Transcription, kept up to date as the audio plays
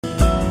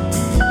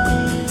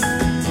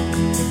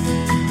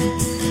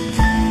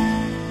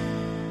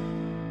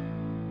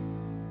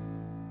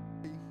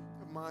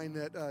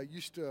mine that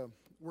used to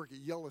work at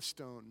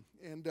Yellowstone,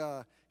 and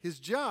his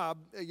job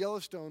at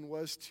Yellowstone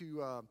was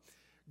to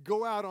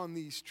go out on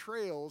these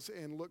trails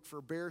and look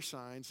for bear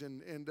signs.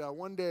 And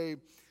one day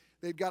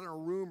they'd gotten a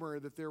rumor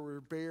that there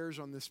were bears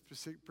on this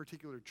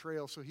particular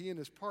trail, so he and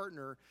his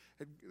partner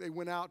they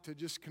went out to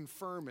just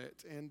confirm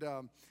it.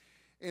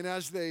 And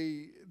as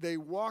they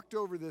walked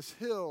over this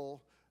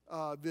hill,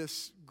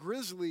 this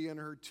grizzly and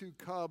her two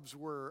cubs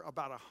were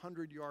about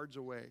 100 yards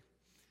away,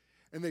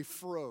 and they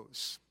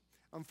froze.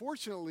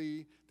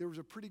 Unfortunately, there was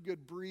a pretty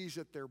good breeze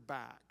at their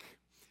back.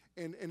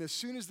 And as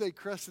soon as they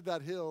crested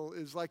that hill,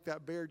 it's like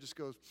that bear just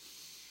goes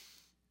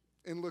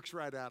and looks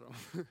right at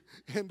them.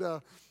 And,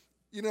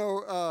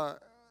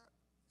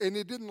 and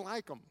it didn't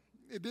like them.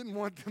 It didn't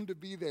want them to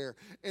be there.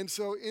 And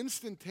so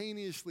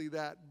instantaneously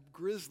that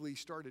grizzly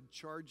started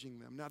charging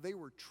them. Now, they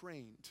were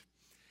trained.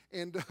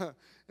 And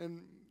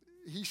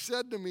he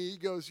said to me, he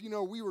goes,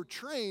 we were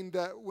trained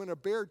that when a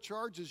bear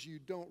charges you,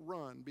 don't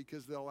run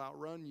because they'll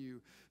outrun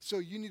you. So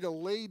you need to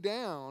lay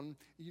down,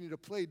 you need to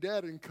play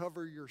dead and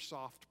cover your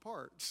soft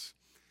parts.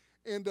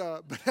 And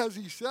but as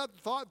he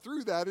thought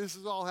through that, this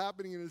is all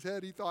happening in his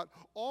head, he thought,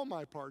 all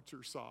my parts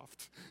are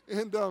soft.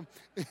 And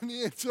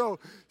so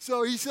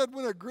he said,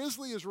 when a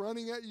grizzly is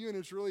running at you and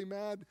it's really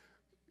mad,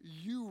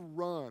 you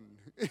run.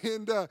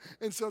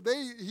 And so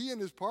he and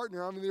his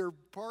partner, they're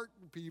park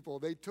people,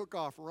 they took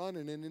off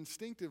running, and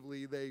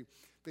instinctively they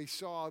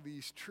saw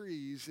these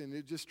trees, and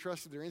it just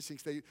trusted their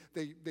instincts.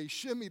 They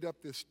shimmied up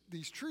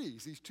these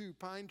trees, these two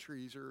pine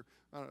trees, or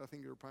I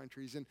think they were pine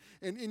trees. And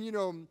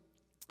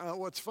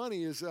what's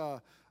funny is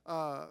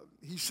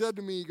he said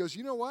to me, he goes,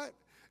 you know what?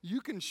 You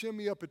can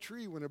shimmy up a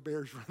tree when a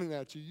bear's running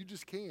at you. You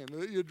just can.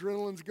 The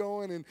adrenaline's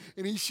going,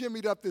 and he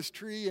shimmied up this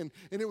tree, and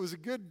it was a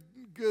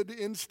good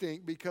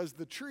instinct because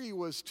the tree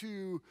was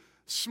too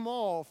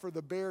small for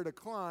the bear to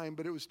climb,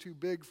 but it was too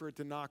big for it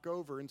to knock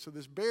over. And so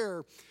this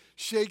bear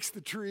shakes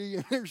the tree,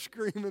 and they're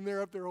screaming.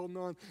 They're up there holding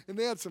on, and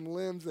they had some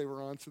limbs they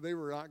were on, so they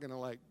were not going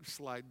to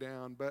slide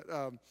down. But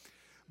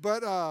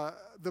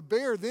the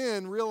bear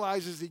then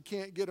realizes he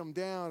can't get them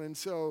down, and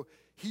so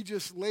he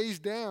just lays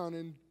down,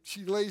 and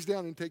she lays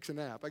down and takes a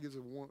nap. I guess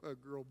a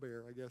girl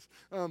bear, I guess,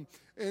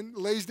 and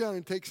lays down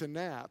and takes a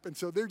nap. And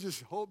so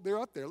they're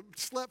up there,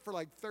 slept for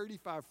like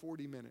 35,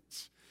 40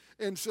 minutes.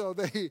 And so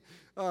then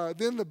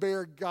the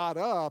bear got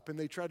up, and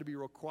they tried to be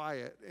real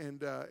quiet,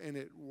 and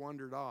it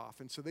wandered off.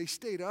 And so they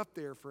stayed up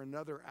there for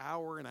another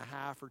hour and a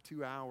half or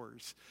 2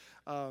 hours.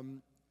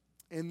 And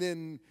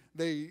then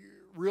they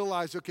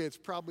realized, okay, it's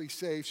probably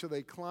safe, so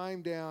they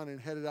climbed down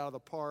and headed out of the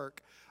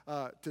park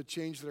to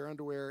change their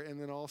underwear, and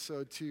then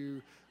also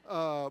to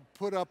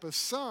put up a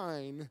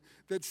sign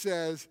that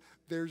says,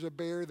 "There's a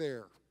bear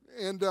there."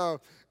 But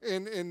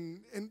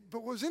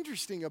what was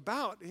interesting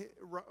about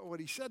what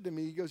he said to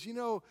me, he goes,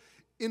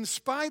 in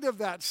spite of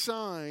that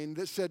sign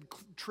that said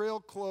trail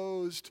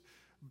closed,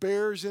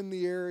 bears in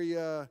the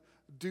area,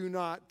 do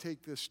not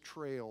take this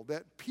trail,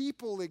 that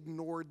people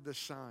ignored the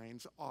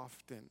signs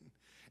often.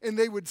 And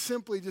they would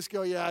simply just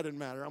go, yeah, it didn't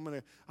matter. I'm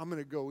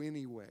gonna go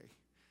anyway.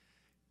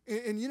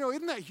 And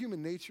isn't that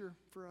human nature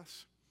for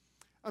us?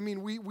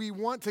 We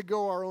want to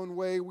go our own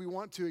way. We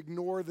want to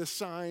ignore the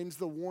signs,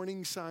 the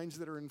warning signs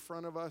that are in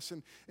front of us.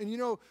 And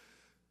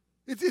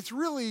it's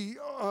really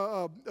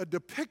a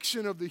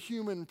depiction of the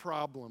human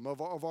problem,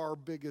 of our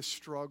biggest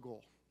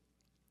struggle.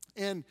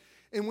 And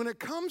when it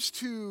comes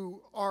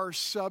to our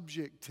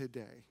subject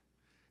today,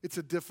 it's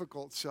a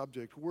difficult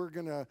subject. We're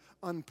going to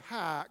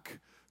unpack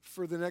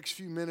for the next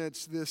few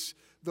minutes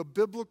the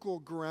biblical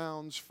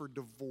grounds for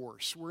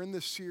divorce. We're in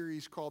this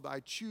series called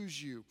I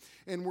Choose You,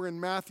 and we're in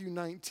Matthew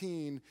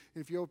 19.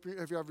 And if you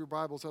have your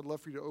Bibles, I'd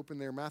love for you to open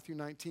there, Matthew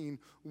 19,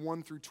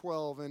 1 through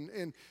 12.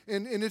 And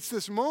it's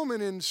this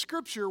moment in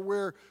Scripture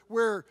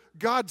where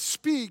God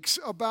speaks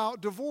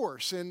about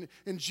divorce. And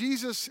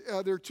Jesus,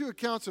 there are two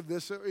accounts of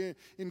this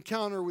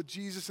encounter with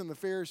Jesus and the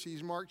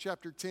Pharisees, Mark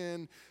chapter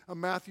 10,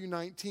 Matthew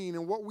 19.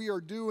 And what we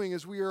are doing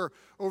is we are,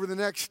 over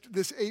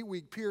this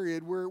 8-week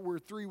period, we're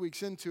 3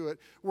 weeks into it,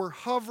 we're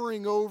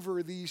hovering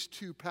over these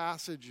two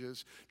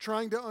passages,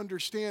 trying to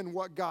understand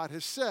what God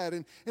has said.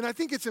 And I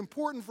think it's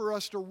important for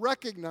us to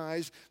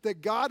recognize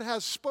that God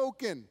has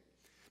spoken,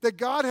 that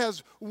God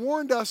has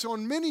warned us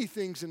on many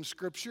things in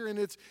Scripture, and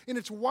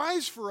it's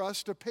wise for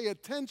us to pay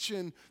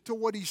attention to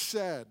what He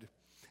said.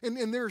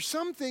 And there are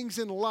some things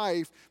in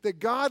life that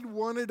God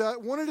wanted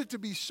it to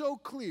be so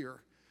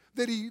clear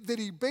that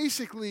He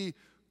basically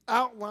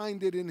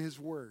outlined it in His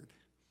Word.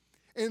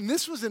 And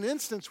this was an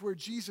instance where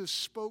Jesus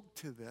spoke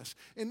to this.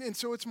 And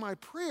so it's my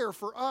prayer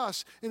for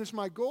us, and it's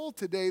my goal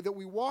today that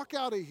we walk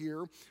out of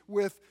here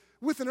with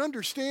an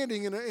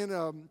understanding and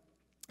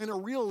a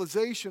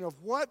realization of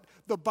what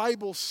the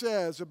Bible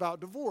says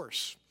about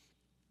divorce.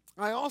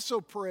 I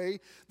also pray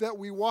that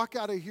we walk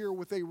out of here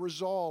with a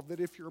resolve that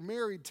if you're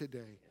married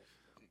today,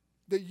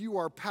 that you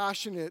are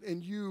passionate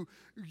and you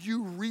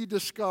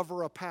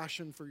rediscover a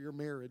passion for your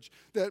marriage.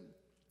 That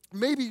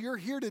maybe you're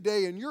here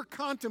today and you're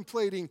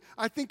contemplating,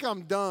 I think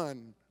I'm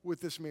done with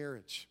this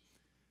marriage.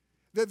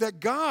 That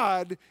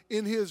God,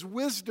 in His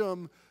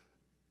wisdom,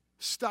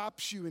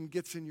 stops you and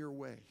gets in your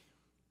way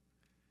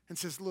and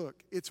says,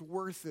 look, it's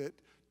worth it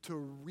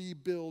to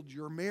rebuild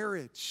your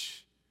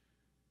marriage.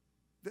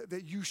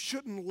 That you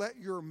shouldn't let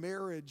your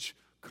marriage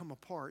come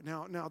apart.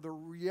 Now the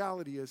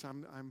reality is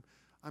I'm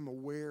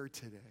aware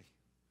today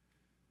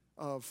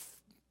of,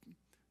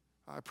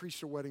 I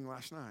preached a wedding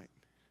last night.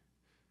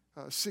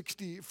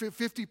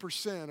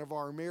 50% of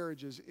our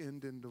marriages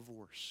end in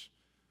divorce.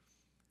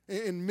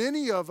 And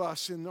many of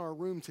us in our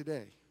room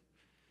today,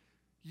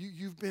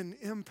 you've been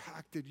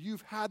impacted.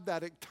 You've had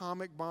that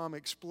atomic bomb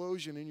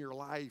explosion in your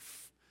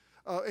life.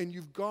 And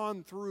you've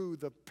gone through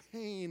the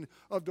pain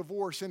of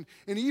divorce. And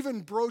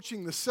even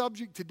broaching the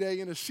subject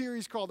today in a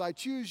series called I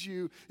Choose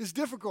You is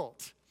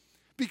difficult.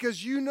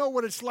 Because you know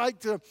what it's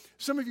like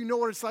some of you know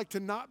what it's like to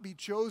not be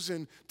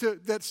chosen,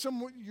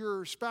 that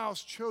your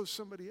spouse chose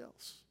somebody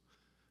else.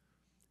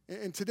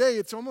 And today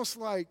it's almost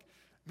like,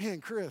 man,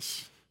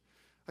 Chris,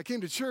 I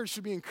came to church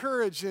to be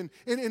encouraged, and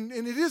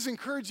it is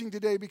encouraging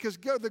today because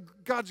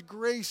God's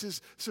grace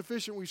is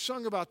sufficient. We've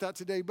sung about that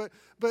today, but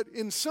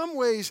in some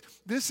ways,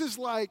 this is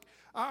like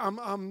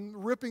I'm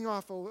ripping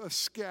off a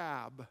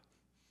scab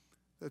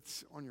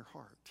that's on your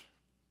heart.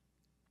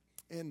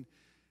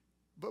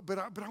 But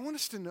I want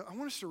us to know. I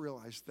want us to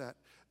realize that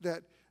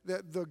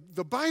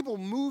the Bible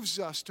moves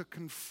us to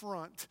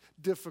confront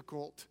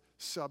difficult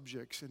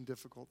subjects and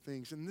difficult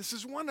things, and this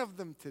is one of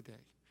them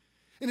today.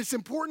 And it's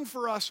important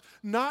for us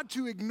not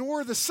to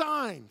ignore the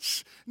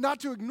signs,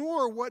 not to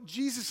ignore what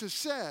Jesus has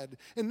said,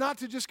 and not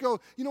to just go,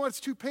 you know what, it's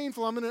too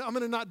painful, I'm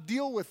gonna not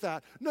deal with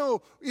that.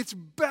 No, it's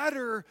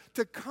better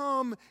to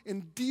come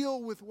and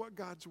deal with what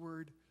God's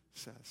word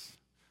says.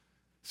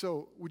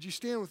 So would you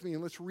stand with me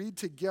and let's read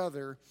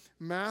together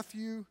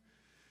Matthew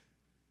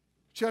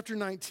chapter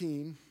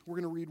 19. We're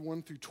going to read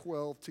 1 through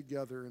 12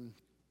 together, and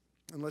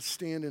let's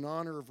stand in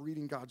honor of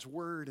reading God's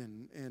word.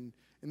 And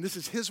this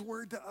is his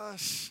word to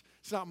us.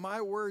 It's not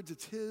my words,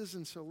 it's his,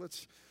 and so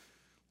let's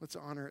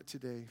honor it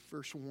today.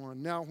 Verse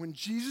 1. Now, when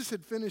Jesus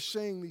had finished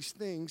saying these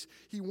things,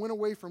 he went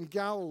away from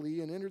Galilee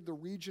and entered the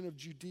region of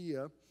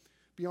Judea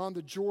beyond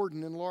the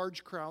Jordan, and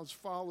large crowds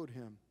followed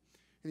him,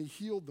 and he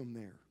healed them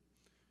there.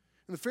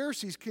 And the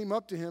Pharisees came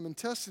up to him and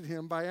tested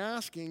him by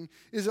asking,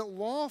 is it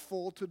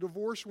lawful to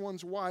divorce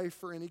one's wife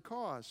for any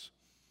cause?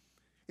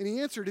 And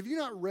he answered, have you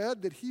not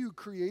read that he who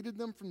created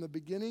them from the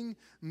beginning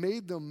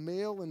made them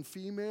male and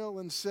female,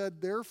 and said,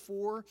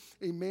 therefore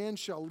a man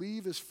shall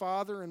leave his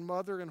father and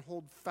mother and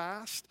hold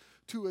fast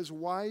to his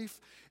wife,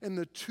 and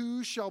the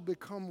two shall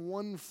become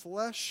one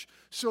flesh,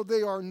 so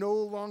they are no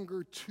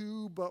longer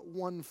two but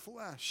one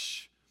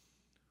flesh.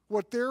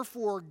 What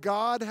therefore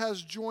God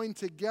has joined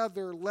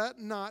together, let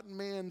not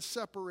man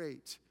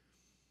separate.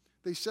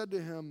 They said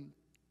to him,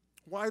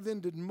 why then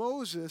did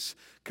Moses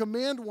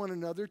command one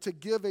another to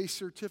give a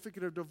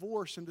certificate of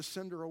divorce and to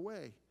send her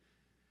away?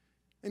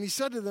 And he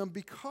said to them,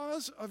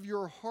 because of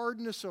your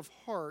hardness of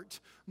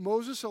heart,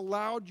 Moses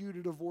allowed you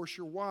to divorce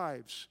your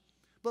wives.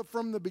 But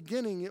from the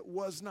beginning it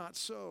was not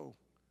so.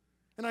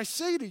 And I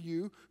say to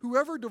you,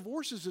 whoever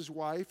divorces his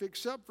wife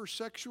except for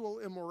sexual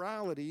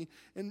immorality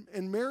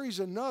and marries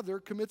another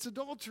commits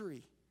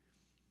adultery.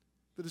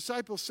 The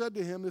disciples said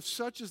to him, if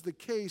such is the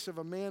case of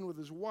a man with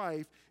his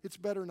wife, it's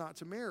better not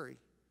to marry.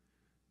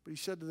 But he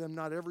said to them,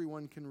 not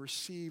everyone can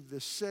receive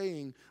this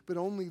saying, but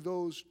only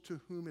those to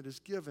whom it is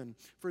given.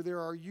 For there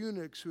are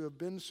eunuchs who have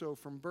been so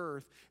from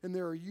birth, and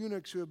there are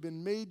eunuchs who have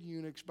been made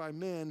eunuchs by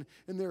men,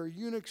 and there are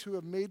eunuchs who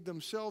have made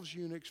themselves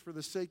eunuchs for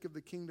the sake of the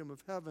kingdom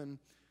of heaven.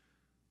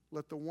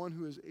 Let the one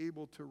who is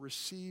able to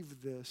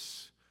receive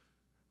this,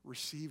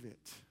 receive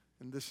it.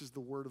 And this is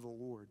the word of the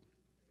Lord.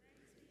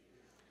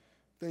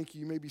 Thank you.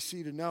 You may be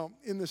seated. Now,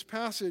 in this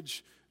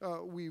passage,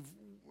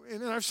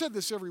 and I've said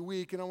this every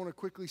week, and I want to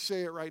quickly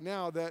say it right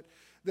now, that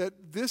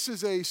this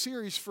is a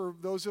series for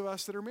those of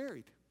us that are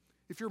married.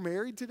 If you're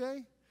married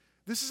today,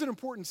 this is an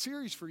important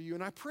series for you,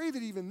 and I pray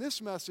that even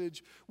this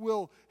message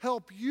will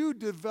help you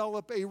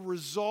develop a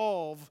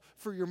resolve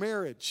for your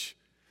marriage,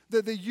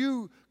 that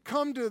you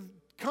come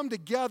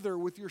together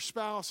with your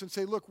spouse and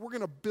say, look, we're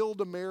going to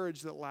build a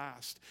marriage that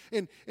lasts.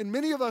 And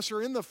many of us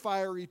are in the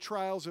fiery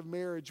trials of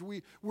marriage.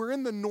 We're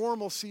in the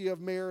normalcy of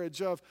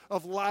marriage, of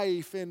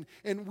life, and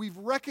we've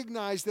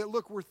recognized that,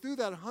 look, we're through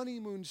that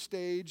honeymoon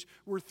stage.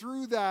 We're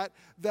through that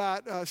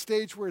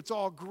stage where it's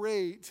all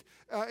great,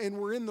 and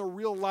we're in the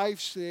real life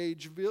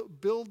stage,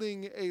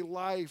 building a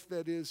life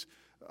that is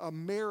a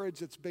marriage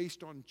that's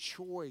based on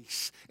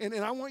choice. And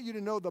I want you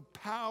to know the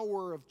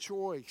power of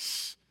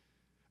choice.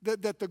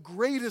 That the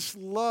greatest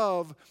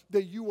love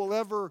that you will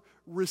ever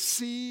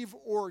receive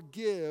or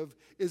give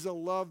is a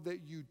love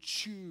that you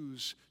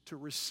choose to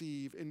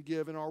receive and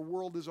give. And our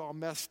world is all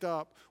messed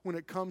up when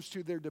it comes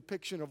to their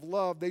depiction of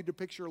love. They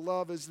depict your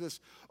love as this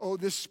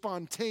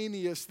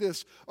spontaneous,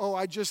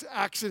 I just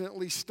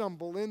accidentally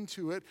stumble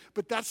into it.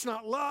 But that's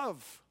not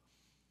love.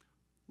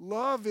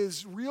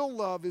 Real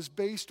love is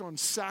based on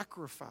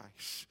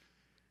sacrifice.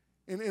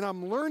 And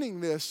I'm learning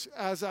this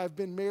as I've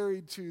been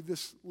married to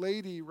this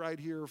lady right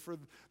here for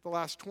the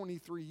last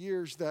 23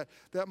 years, that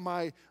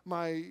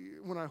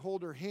when I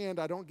hold her hand,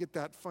 I don't get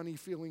that funny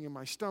feeling in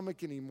my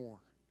stomach anymore.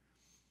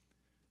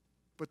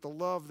 But the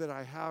love that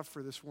I have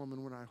for this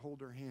woman when I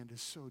hold her hand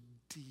is so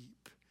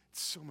deep.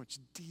 It's so much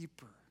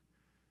deeper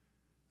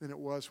than it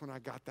was when I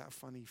got that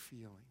funny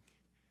feeling.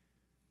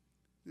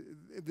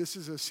 This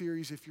is a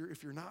series if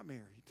you're not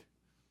married.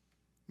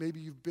 Maybe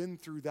you've been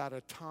through that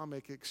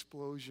atomic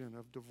explosion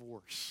of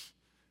divorce.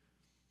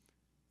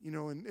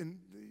 And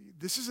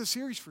this is a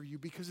series for you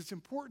because it's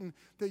important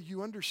that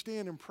you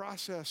understand and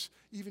process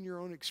even your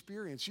own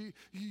experience.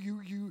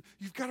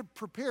 You've got to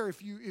prepare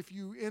if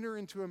you enter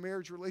into a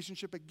marriage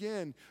relationship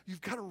again.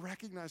 You've got to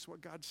recognize what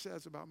God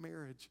says about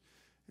marriage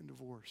and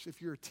divorce. If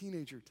you're a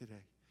teenager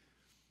today,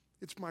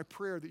 it's my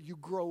prayer that you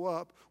grow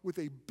up with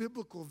a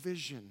biblical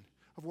vision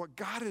of what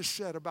God has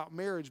said about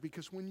marriage,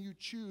 because when you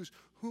choose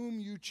whom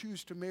you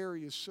choose to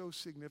marry is so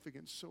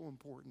significant, so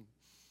important.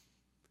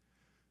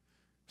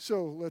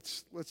 So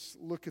let's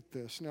look at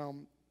this. Now,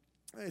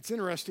 it's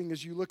interesting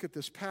as you look at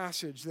this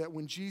passage that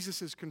when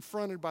Jesus is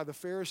confronted by the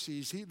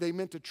Pharisees, they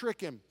meant to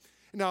trick him.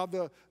 Now,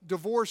 the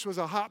divorce was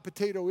a hot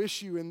potato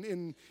issue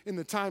in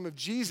the time of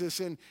Jesus,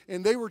 and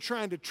they were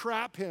trying to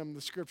trap him,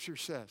 the scripture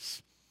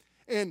says.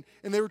 And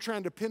they were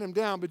trying to pin him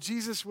down, but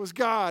Jesus was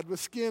God with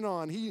skin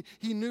on.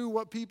 He knew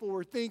what people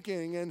were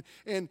thinking,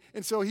 and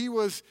so he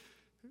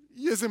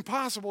is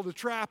impossible to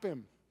trap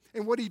him.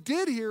 And what he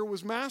did here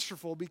was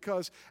masterful,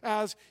 because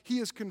as he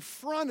is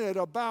confronted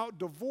about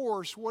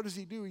divorce, what does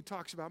he do? He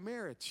talks about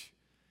marriage.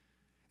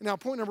 Now,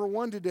 point number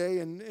one today,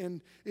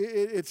 and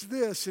it's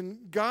this,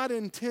 and God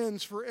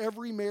intends for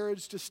every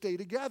marriage to stay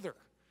together.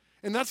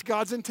 And that's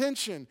God's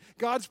intention.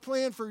 God's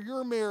plan for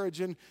your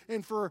marriage and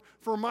for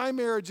my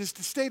marriage is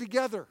to stay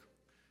together.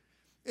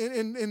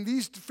 And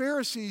these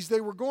Pharisees, they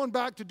were going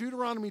back to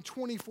Deuteronomy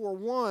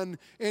 24:1,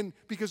 and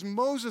because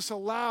Moses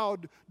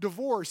allowed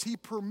divorce, he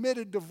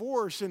permitted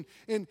divorce, and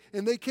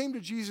they came to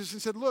Jesus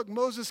and said, look,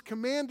 Moses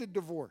commanded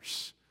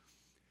divorce.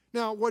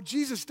 Now, what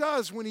Jesus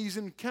does when he's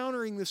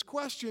encountering this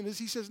question is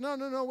he says,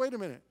 no, wait a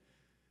minute.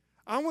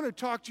 I want to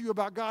talk to you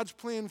about God's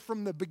plan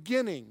from the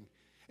beginning.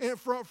 And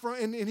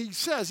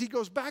he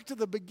goes back to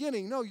the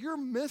beginning. No, you're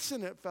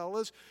missing it,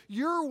 fellas.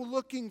 You're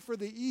looking for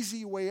the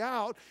easy way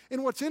out.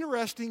 And what's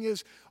interesting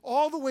is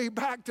all the way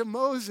back to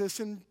Moses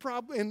and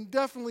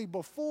definitely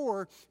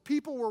before,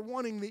 people were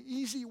wanting the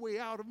easy way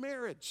out of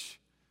marriage.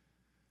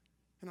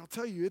 And I'll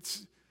tell you,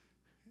 it's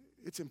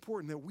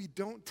important that we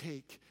don't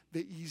take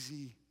the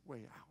easy way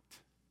out.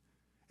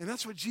 And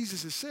that's what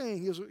Jesus is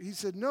saying. He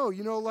said, no,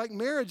 like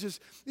marriage is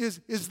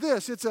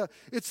this.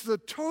 It's the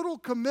total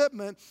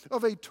commitment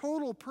of a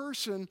total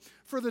person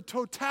for the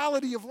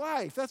totality of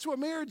life. That's what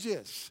marriage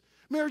is.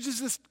 Marriage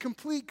is this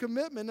complete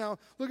commitment. Now,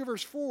 look at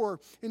verse 4,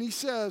 and he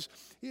says,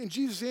 and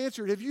Jesus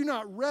answered, have you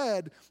not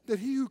read that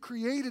he who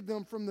created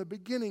them from the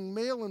beginning,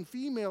 male and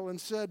female, and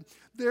said,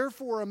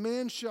 therefore a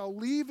man shall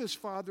leave his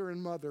father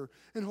and mother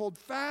and hold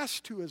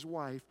fast to his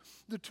wife.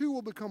 The two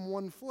will become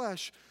one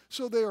flesh,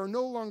 so they are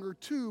no longer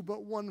two,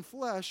 but one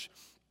flesh.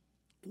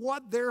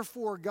 What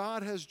therefore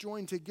God has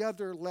joined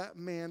together, let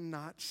man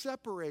not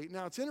separate.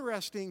 Now, it's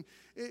interesting.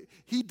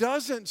 He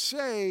doesn't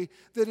say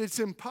that it's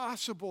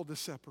impossible to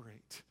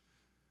separate.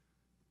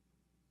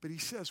 But he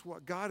says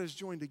what God has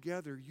joined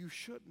together, you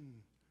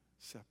shouldn't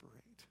separate.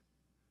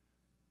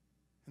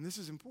 And this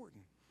is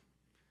important.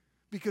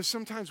 Because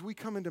sometimes we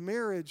come into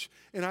marriage,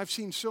 and I've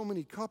seen so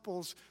many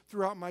couples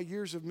throughout my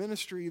years of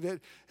ministry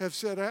that have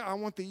said, I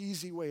want the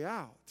easy way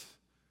out.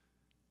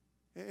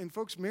 And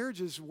folks,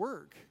 marriage is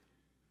work.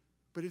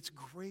 But it's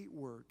great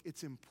work.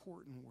 It's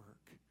important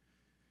work.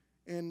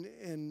 And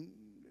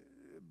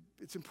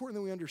it's important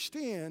that we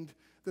understand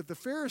that the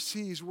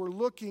Pharisees were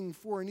looking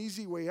for an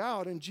easy way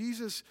out, and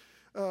Jesus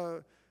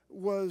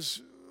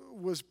was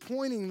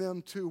pointing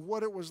them to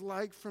what it was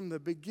like from the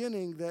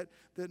beginning, that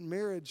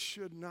marriage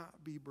should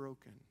not be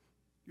broken.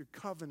 Your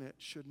covenant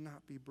should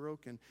not be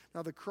broken.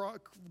 Now, the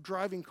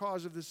driving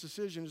cause of this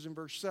decision is in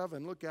verse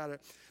 7. Look at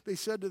it. They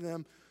said to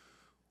them,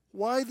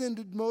 why then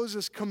did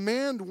Moses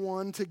command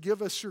one to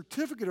give a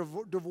certificate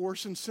of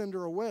divorce and send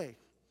her away?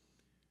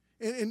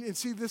 And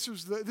see, this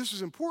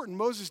was important.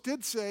 Moses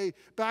did say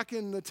back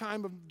in the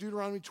time of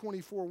Deuteronomy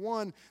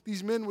 24:1,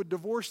 these men would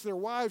divorce their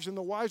wives, and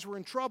the wives were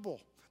in trouble.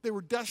 They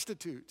were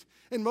destitute.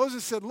 And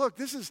Moses said, look,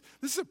 this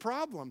is a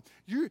problem.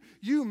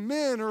 You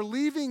men are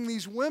leaving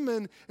these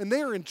women, and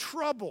they are in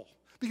trouble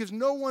because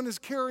no one is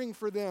caring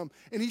for them.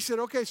 And he said,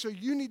 okay, so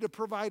you need to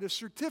provide a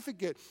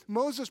certificate.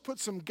 Moses put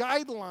some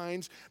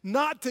guidelines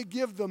not to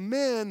give the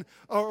men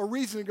a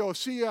reason to go,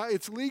 see,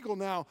 it's legal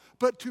now,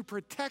 but to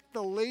protect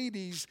the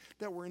ladies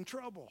that were in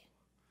trouble.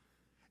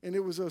 And it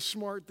was a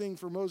smart thing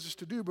for Moses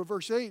to do. But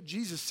verse 8,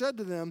 Jesus said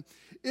to them,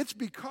 it's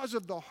because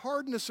of the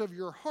hardness of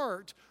your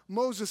heart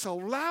Moses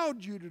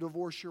allowed you to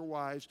divorce your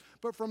wives,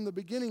 but from the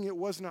beginning it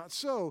was not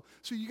so.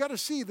 So you got to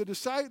see,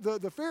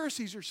 the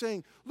Pharisees are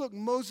saying, look,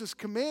 Moses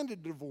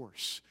commanded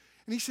divorce.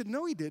 And he said,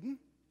 no, he didn't.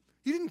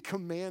 He didn't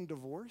command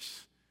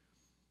divorce.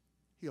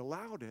 He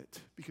allowed it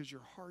because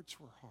your hearts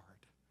were hard.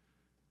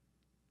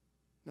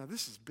 Now,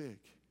 this is big.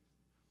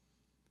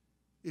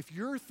 If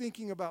you're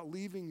thinking about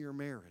leaving your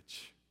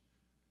marriage,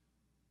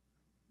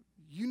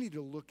 you need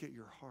to look at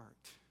your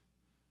heart.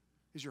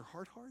 Is your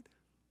heart hard?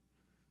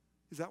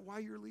 Is that why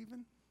you're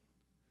leaving?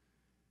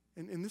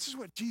 And this is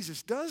what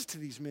Jesus does to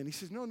these men. He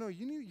says, no,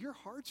 your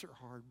hearts are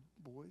hard,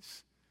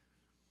 boys.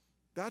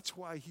 That's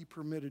why he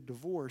permitted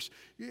divorce.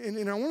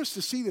 And I want us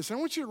to see this. I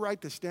want you to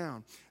write this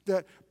down,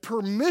 that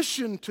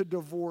permission to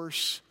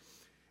divorce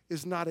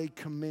is not a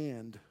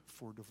command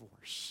for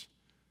divorce.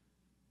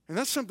 And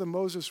that's something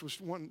Moses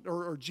was wanting,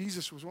 or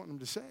Jesus was wanting him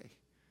to say.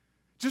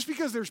 Just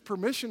because there's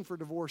permission for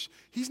divorce,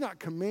 he's not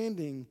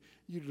commanding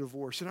you to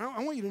divorce. And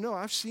I want you to know,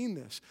 I've seen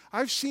this.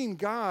 I've seen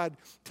God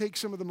take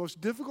some of the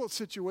most difficult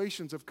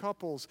situations of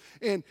couples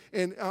and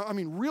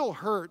real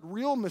hurt,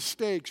 real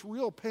mistakes,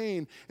 real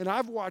pain, and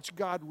I've watched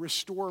God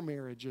restore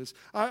marriages.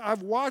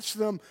 I've watched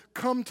them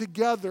come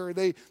together.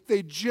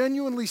 They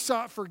genuinely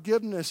sought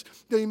forgiveness.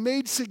 They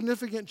made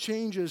significant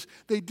changes.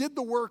 They did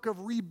the work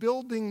of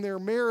rebuilding their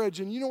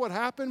marriage, and you know what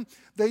happened?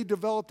 They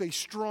developed a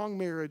strong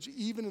marriage,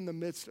 even in the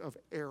midst of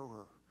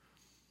error.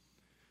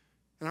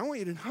 And I want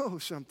you to know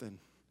something.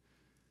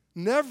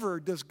 Never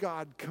does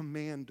God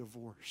command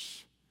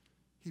divorce.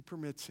 He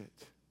permits it.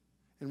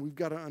 And we've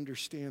got to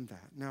understand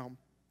that. Now,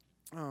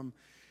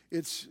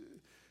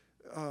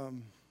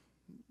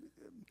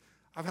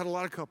 I've had a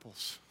lot of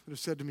couples that have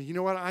said to me, you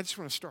know what, I just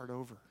want to start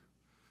over.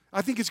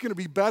 I think it's going to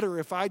be better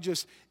if I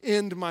just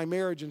end my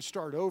marriage and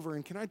start over.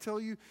 And can I tell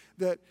you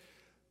that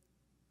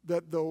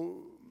the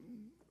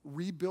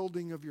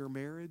rebuilding of your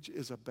marriage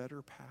is a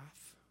better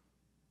path?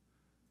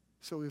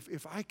 So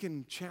if I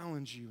can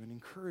challenge you and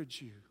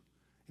encourage you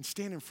and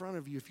stand in front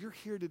of you, if you're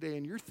here today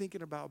and you're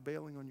thinking about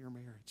bailing on your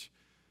marriage,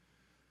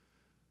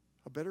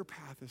 a better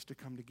path is to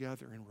come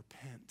together and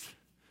repent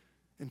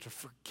and to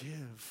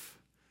forgive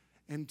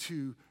and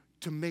to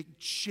make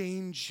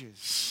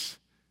changes.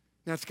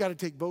 Now, it's got to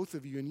take both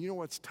of you. And you know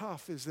what's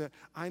tough is that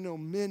I know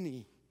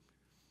many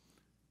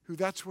who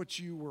that's what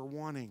you were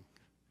wanting,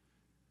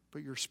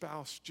 but your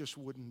spouse just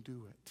wouldn't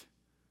do it.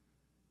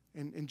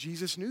 And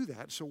Jesus knew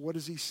that. So what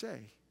does he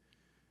say?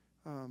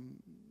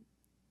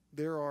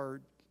 There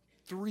are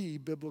 3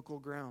 biblical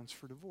grounds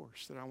for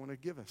divorce that I want to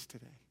give us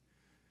today.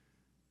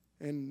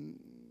 And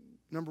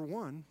number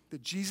 1,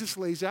 that Jesus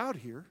lays out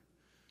here,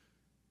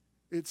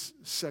 it's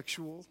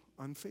sexual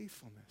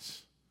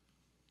unfaithfulness.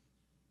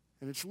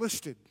 And it's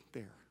listed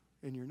there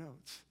in your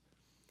notes.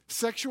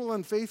 Sexual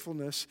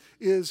unfaithfulness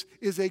is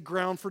a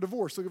ground for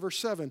divorce. Look at verse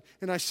 7.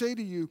 And I say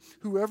to you,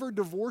 whoever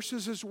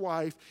divorces his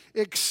wife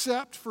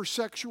except for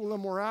sexual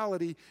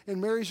immorality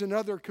and marries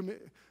another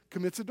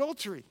commits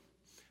adultery.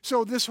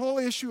 So this whole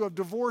issue of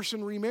divorce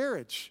and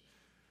remarriage,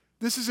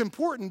 this is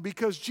important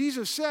because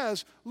Jesus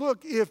says,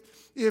 look, if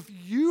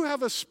you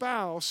have a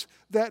spouse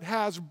that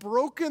has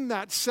broken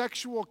that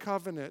sexual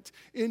covenant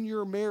in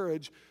your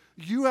marriage,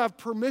 you have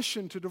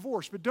permission to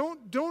divorce. But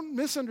don't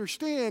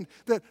misunderstand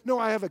that, no,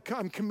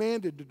 I'm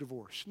commanded to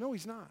divorce. No,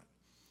 he's not.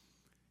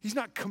 He's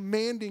not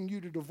commanding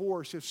you to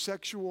divorce if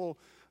sexual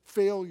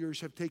failures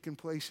have taken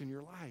place in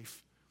your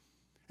life.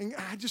 And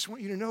I just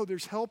want you to know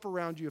there's help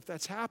around you if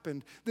that's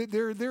happened. That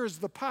there is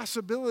the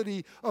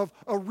possibility of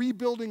a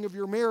rebuilding of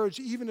your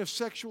marriage even if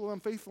sexual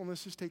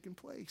unfaithfulness has taken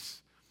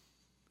place.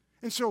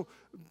 And so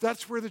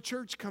that's where the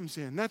church comes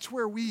in. That's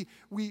where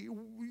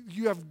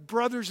you have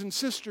brothers and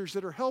sisters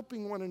that are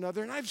helping one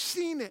another. And I've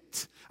seen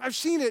it. I've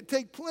seen it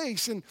take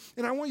place. And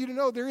I want you to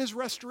know there is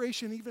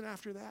restoration even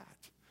after that.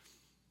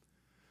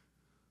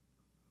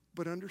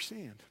 But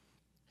understand,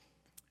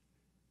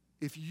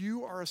 if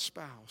you are a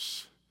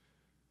spouse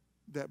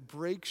that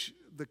breaks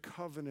the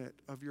covenant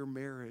of your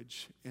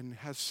marriage and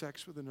has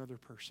sex with another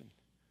person,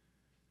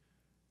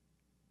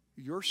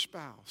 your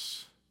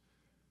spouse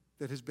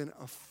that has been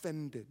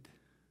offended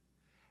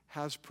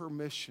has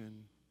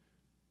permission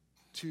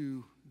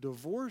to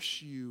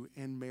divorce you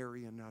and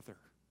marry another.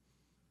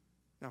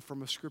 Now,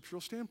 from a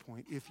scriptural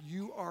standpoint, if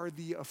you are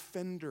the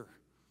offender,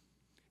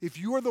 if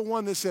you are the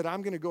one that said,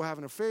 I'm going to go have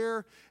an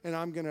affair and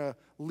I'm going to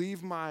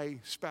leave my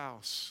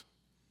spouse,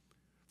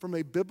 from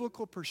a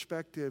biblical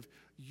perspective,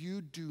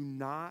 you do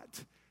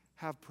not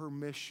have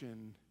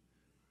permission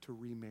to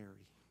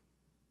remarry.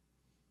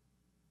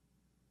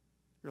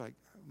 You're like,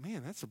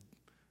 man,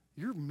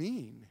 you're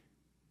mean.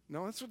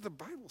 No, that's what the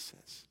Bible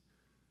says.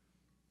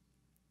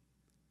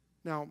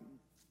 Now,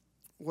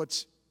 why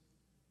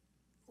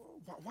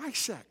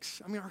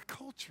sex? I mean, our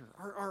culture,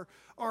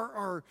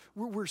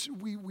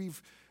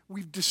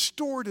 we've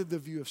distorted the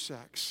view of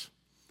sex.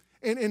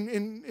 And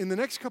in the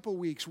next couple of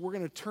weeks, we're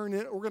going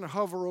to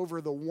hover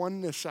over the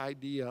oneness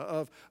idea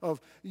of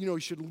you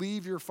should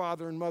leave your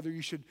father and mother,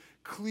 you should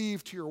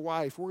cleave to your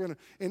wife. We're going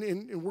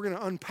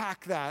to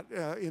unpack that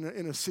in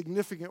a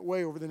significant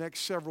way over the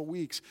next several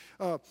weeks.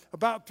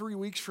 About 3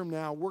 weeks from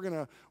now, we're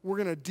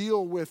going to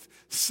deal with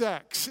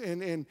sex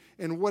and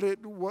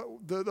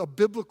a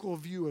biblical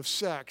view of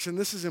sex. And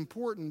this is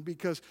important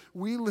because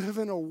we live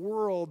in a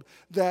world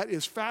that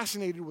is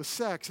fascinated with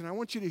sex. And I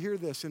want you to hear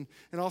this, and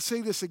I'll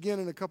say this again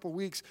in a couple couple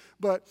weeks.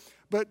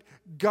 But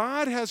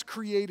God has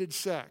created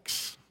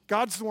sex.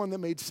 God's the one that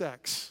made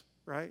sex,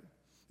 right?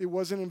 It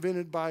wasn't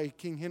invented by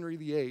King Henry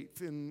VIII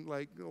in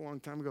like a long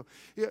time ago.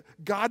 Yeah,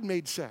 God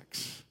made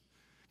sex.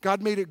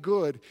 God made it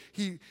good.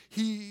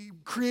 He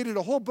created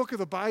a whole book of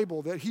the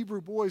Bible that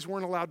Hebrew boys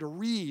weren't allowed to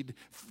read,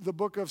 the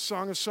book of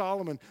Song of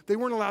Solomon. They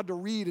weren't allowed to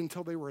read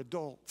until they were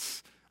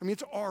adults. I mean,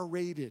 it's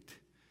R-rated.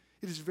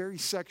 It is very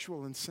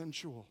sexual and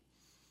sensual.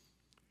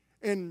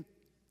 And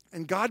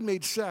God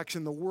made sex,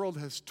 and the world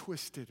has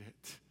twisted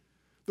it.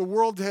 The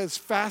world has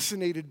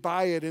fascinated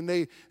by it, and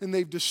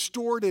they've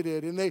distorted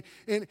it.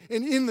 And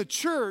in the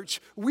church,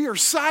 we are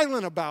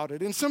silent about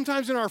it. And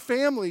sometimes in our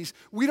families,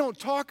 we don't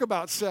talk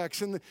about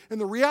sex. And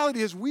the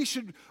reality is we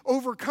should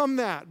overcome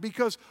that,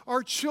 because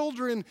our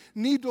children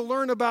need to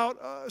learn about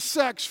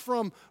sex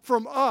from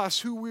us,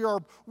 who we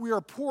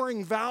are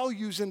pouring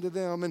values into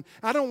them. And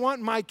I don't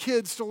want my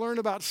kids to learn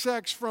about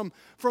sex from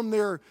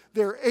their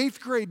 8th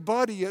grade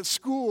buddy at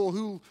school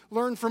who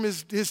learned from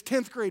his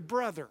 10th grade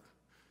brother.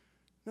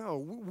 No,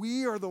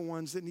 we are the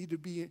ones that need to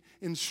be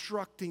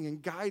instructing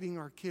and guiding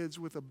our kids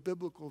with a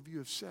biblical view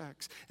of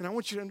sex. And I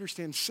want you to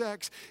understand,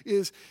 sex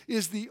is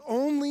the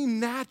only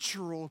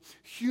natural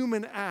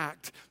human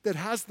act that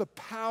has the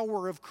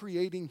power of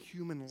creating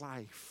human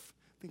life.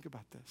 Think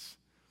about this.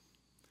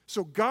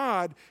 So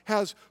God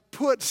has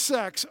put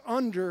sex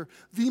under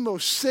the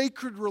most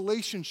sacred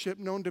relationship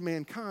known to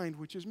mankind,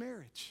 which is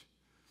marriage.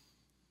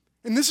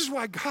 And this is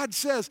why God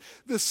says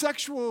the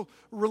sexual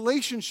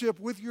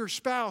relationship with your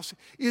spouse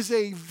is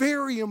a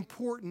very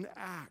important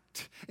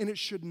act, and it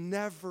should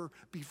never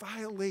be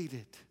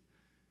violated.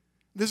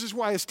 This is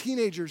why as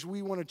teenagers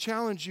we want to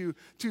challenge you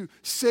to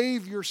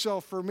save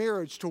yourself for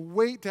marriage, to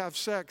wait to have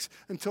sex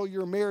until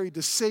you're married,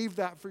 to save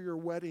that for your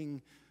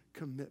wedding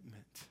commitment.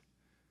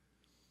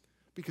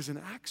 Because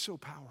an act so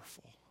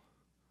powerful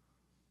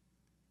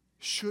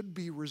should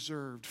be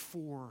reserved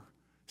for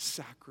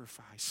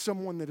sacrifice,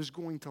 someone that is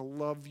going to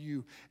love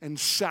you and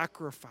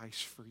sacrifice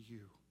for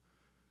you.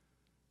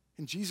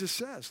 And Jesus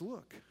says,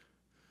 look,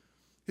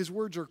 his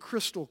words are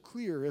crystal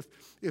clear.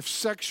 If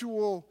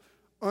sexual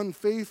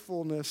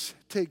unfaithfulness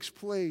takes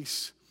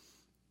place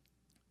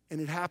and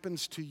it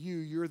happens to you,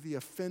 you're the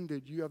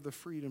offended, you have the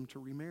freedom to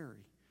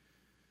remarry.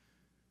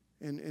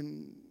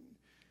 And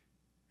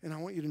I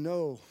want you to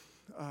know,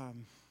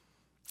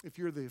 if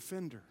you're the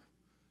offender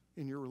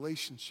in your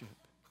relationship,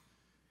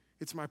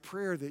 it's my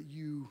prayer that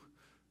you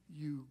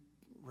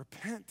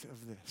repent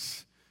of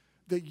this,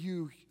 that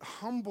you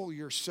humble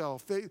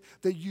yourself,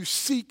 that you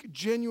seek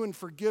genuine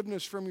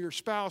forgiveness from your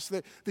spouse,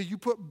 that you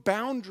put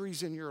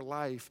boundaries in your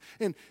life.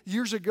 And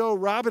years ago,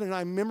 Robin and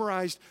I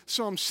memorized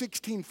Psalm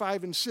 16,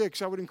 5 and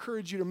 6. I would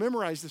encourage you to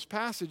memorize this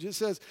passage. It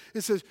says,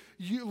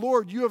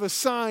 Lord, you have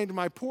assigned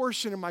my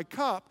portion and my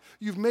cup.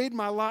 You've made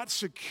my lot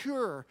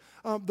secure.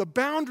 The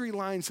boundary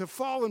lines have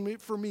fallen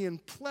for me in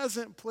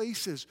pleasant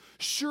places.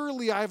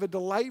 Surely I have a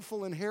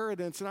delightful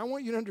inheritance. And I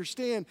want you to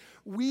understand,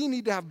 we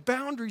need to have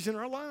boundaries in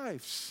our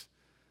lives.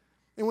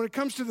 And when it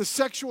comes to the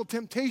sexual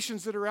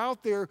temptations that are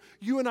out there,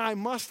 you and I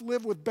must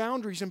live with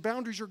boundaries, and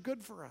boundaries are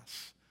good for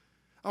us.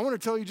 I want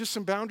to tell you just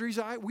some boundaries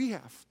we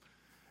have.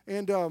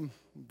 And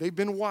they've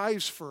been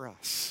wise for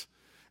us.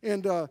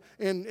 And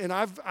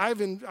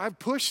I've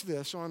pushed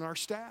this on our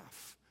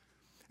staff.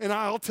 And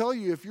I'll tell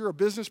you, if you're a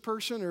business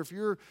person or if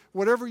you're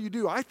whatever you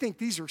do, I think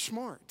these are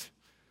smart.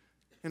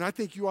 And I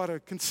think you ought to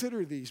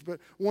consider these. But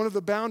one of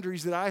the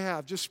boundaries that I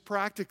have, just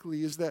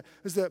practically, is that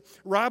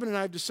Robin and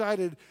I have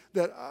decided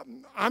that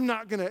I'm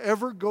not going to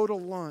ever go to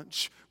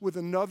lunch with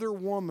another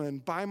woman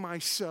by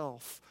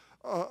myself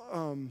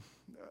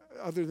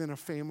other than a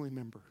family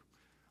member.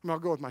 I mean, I'll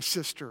go with my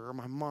sister or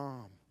my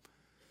mom.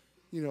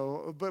 You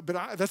know, but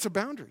that's a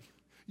boundary.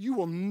 You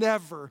will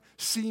never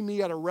see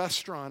me at a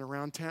restaurant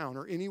around town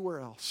or anywhere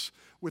else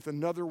with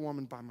another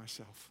woman by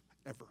myself,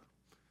 ever.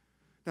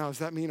 Now, does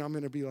that mean I'm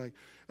going to be like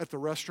at the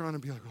restaurant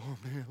and be like, oh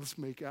man, let's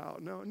make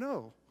out?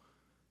 No,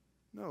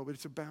 but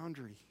it's a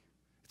boundary.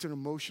 It's an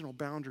emotional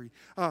boundary.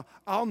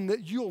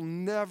 You'll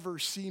never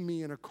see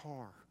me in a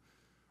car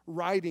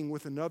riding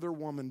with another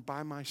woman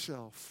by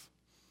myself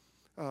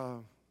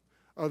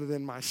other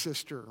than my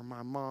sister or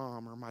my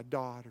mom or my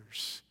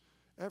daughters.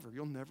 Ever.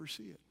 You'll never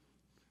see it.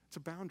 It's a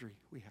boundary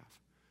we have.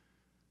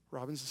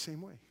 Robin's the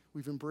same way.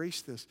 We've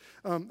embraced this.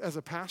 As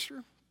a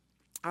pastor,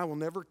 I will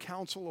never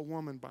counsel a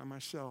woman by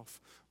myself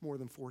more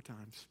than 4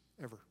 times,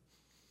 ever.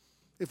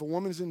 If a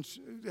woman's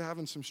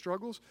having some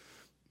struggles,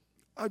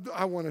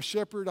 I want to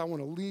shepherd, I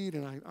want to lead,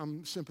 and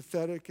I'm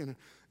sympathetic,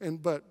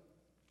 but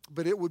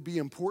it would be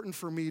important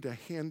for me to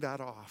hand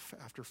that off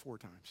after 4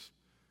 times.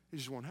 It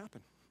just won't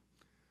happen.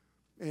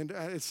 And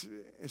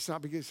it's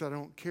not because I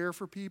don't care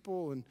for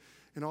people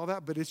and all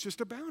that, but it's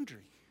just a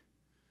boundary.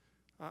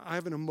 I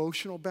have an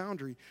emotional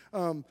boundary.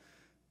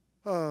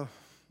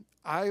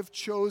 I've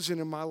chosen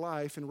in my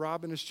life, and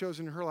Robin has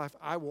chosen in her life,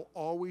 I will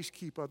always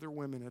keep other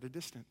women at a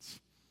distance.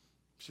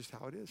 It's just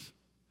how it is.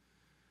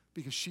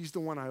 Because she's the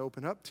one I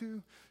open up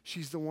to,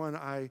 she's the one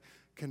I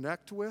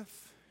connect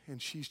with,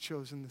 and she's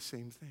chosen the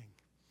same thing.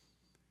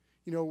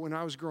 You know, when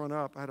I was growing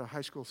up, I had a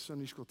high school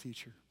Sunday school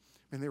teacher,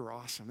 and they were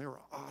awesome. They were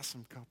an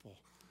awesome couple.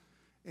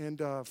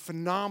 And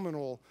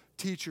phenomenal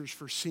teachers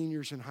for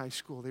seniors in high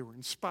school. They were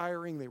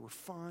inspiring. They were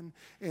fun.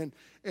 And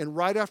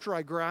right after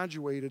I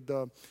graduated,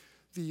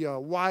 the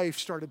wife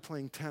started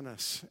playing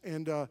tennis.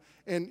 And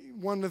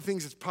one of the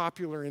things that's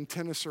popular in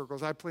tennis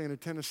circles, I play in a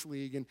tennis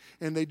league,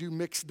 and they do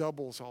mixed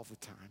doubles all the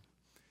time.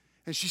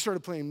 And she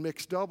started playing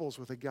mixed doubles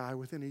with a guy.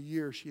 Within a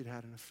year, she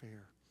had an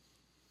affair.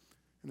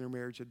 And their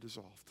marriage had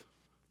dissolved.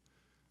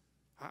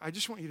 I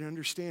just want you to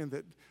understand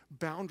that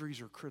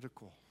boundaries are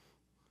critical.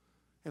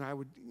 And I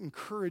would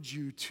encourage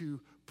you to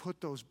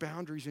put those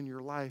boundaries in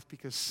your life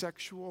because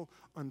sexual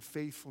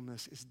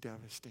unfaithfulness is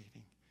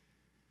devastating.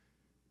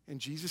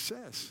 And Jesus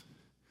says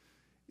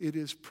it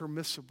is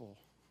permissible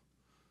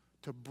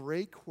to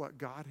break what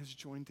God has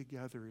joined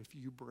together if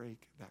you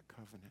break that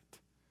covenant.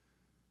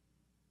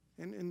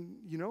 And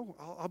you know,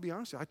 I'll be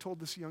honest with you, I told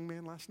this young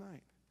man last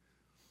night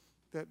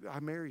that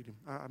I married him.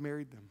 I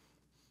married them.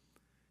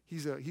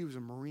 He was a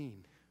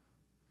Marine.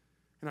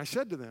 And I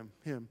said to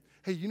him,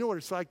 hey, you know what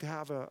it's like to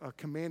have a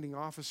commanding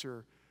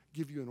officer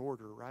give you an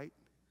order, right?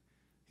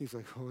 He's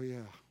like, oh, yeah,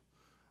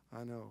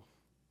 I know.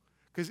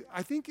 Because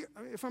I think,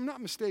 if I'm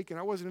not mistaken,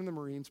 I wasn't in the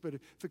Marines, but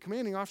if the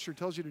commanding officer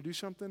tells you to do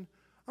something,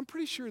 I'm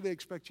pretty sure they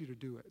expect you to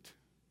do it.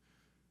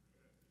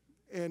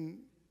 And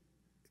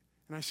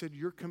I said,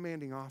 your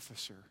commanding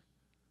officer,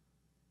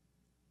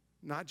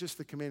 not just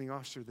the commanding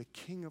officer, the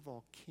King of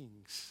all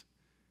kings,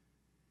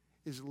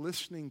 is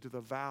listening to the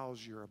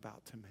vows you're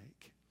about to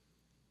make.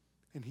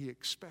 And he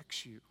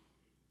expects you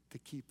to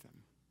keep them.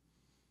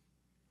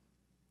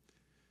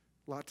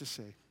 A lot to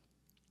say.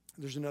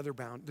 There's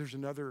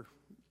another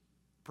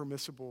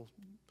permissible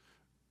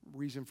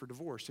reason for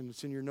divorce, and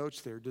it's in your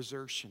notes there,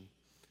 desertion.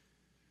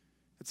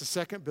 It's a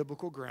second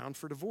biblical ground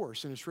for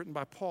divorce, and it's written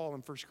by Paul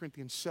in 1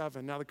 Corinthians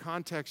 7. Now, the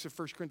context of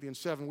 1 Corinthians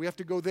 7, we have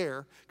to go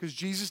there because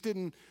Jesus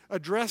didn't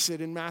address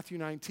it in Matthew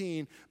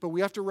 19, but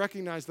we have to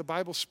recognize the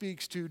Bible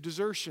speaks to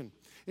desertion.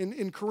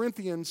 In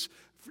Corinthians,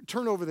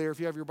 turn over there if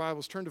you have your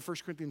Bibles, turn to 1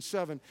 Corinthians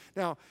 7.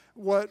 Now,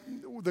 what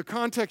the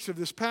context of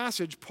this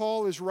passage,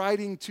 Paul is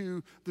writing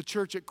to the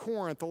church at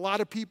Corinth. A lot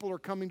of people are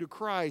coming to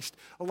Christ.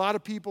 A lot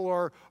of people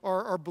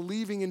are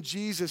believing in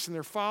Jesus and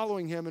they're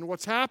following him. And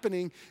what's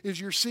happening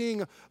is you're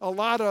seeing a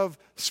lot of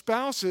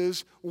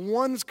spouses,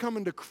 one's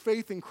coming to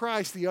faith in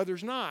Christ, the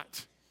other's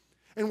not.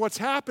 And what's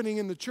happening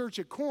in the church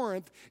at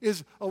Corinth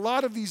is a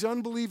lot of these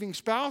unbelieving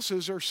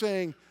spouses are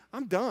saying,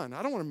 I'm done.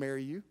 I don't want to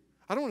marry you.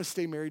 I don't want to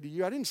stay married to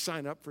you. I didn't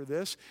sign up for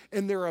this.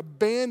 And they're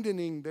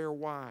abandoning their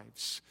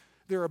wives.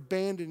 They're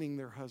abandoning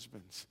their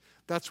husbands.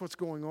 That's what's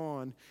going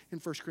on in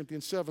 1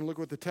 Corinthians 7. Look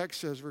what the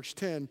text says, verse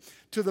 10.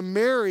 To the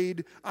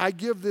married I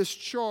give this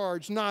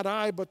charge, not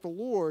I, but the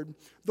Lord.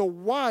 The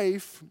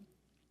wife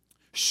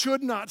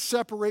should not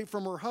separate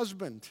from her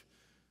husband.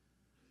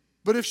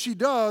 But if she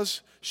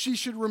does, she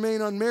should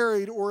remain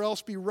unmarried or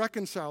else be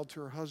reconciled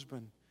to her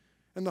husband.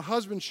 And the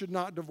husband should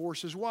not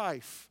divorce his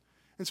wife.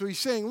 And so he's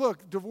saying,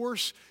 look,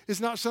 divorce is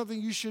not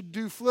something you should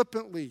do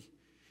flippantly.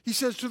 He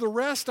says, to the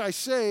rest I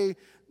say,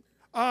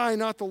 I,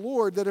 not the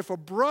Lord, that if a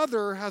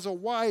brother has a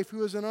wife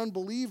who is an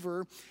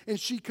unbeliever and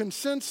she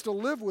consents to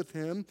live with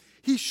him,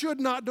 he should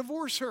not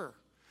divorce her.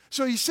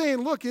 So he's saying,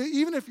 look,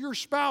 even if your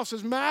spouse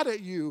is mad at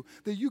you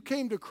that you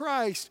came to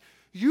Christ,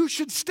 you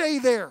should stay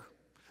there.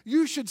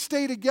 You should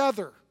stay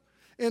together.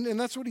 And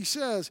that's what he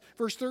says.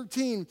 Verse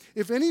 13,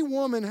 if any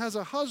woman has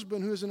a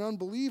husband who is an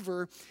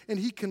unbeliever and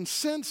he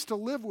consents to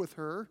live with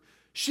her,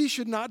 she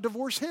should not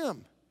divorce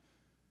him.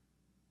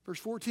 Verse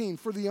 14,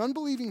 for the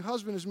unbelieving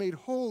husband is made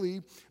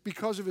holy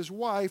because of his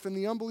wife, and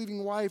the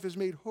unbelieving wife is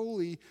made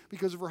holy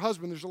because of her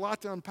husband. There's a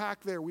lot to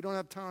unpack there. We don't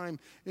have time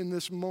in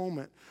this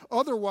moment.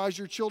 Otherwise,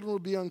 your children will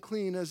be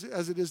unclean as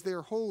it is they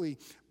are holy.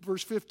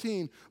 Verse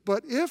 15,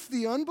 but if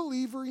the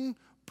unbelieving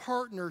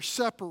partner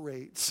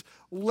separates,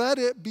 let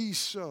it be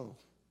so.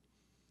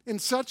 In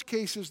such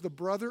cases, the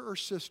brother or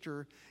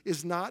sister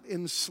is not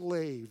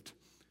enslaved.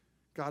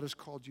 God has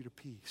called you to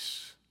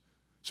peace.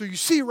 So you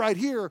see right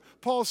here,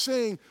 Paul's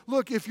saying,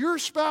 look, if your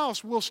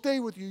spouse will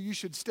stay with you, you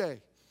should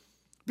stay.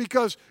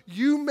 Because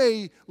you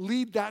may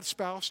lead that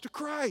spouse to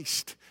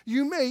Christ.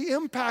 You may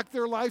impact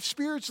their life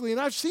spiritually. And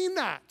I've seen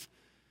that.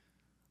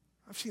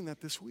 I've seen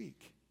that this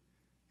week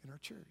in our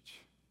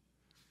church.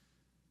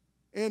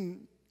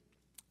 And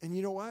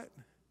you know what?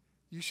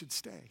 You should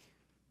stay.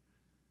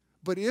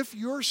 But if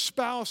your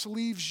spouse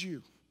leaves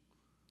you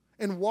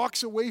and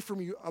walks away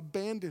from you,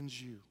 abandons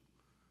you,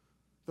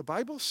 the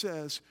Bible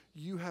says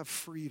you have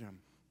freedom.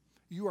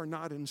 You are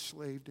not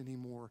enslaved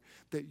anymore.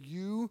 That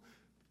you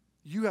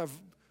have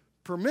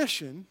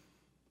permission,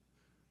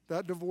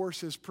 that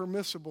divorce is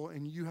permissible,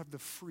 and you have the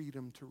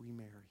freedom to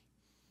remarry.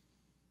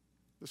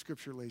 The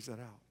scripture lays that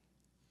out.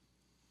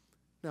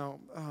 Now,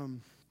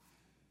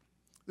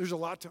 there's a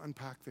lot to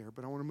unpack there,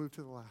 but I want to move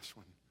to the last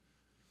one.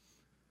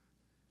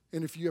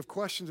 And if you have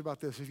questions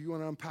about this, if you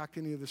want to unpack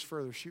any of this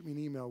further, shoot me an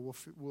email.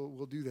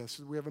 We'll do this.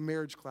 We have a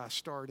marriage class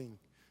starting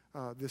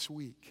this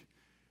week.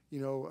 You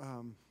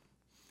know,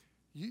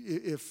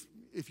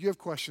 if you have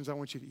questions, I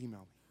want you to email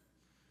me.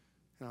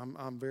 And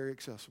I'm very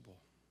accessible.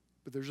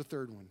 But there's a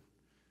third one.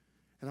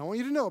 And I want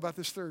you to know about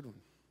this third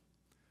one.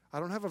 I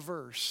don't have a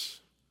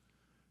verse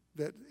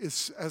that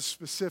is as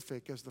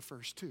specific as the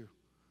first two.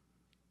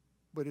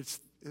 But it's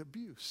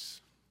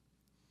abuse.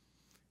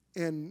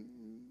 And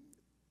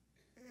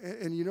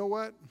you know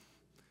what?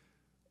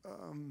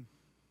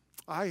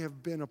 I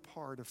have been a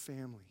part of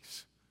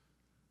families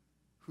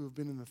who have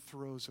been in the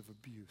throes of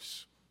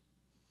abuse.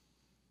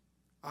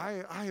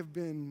 I have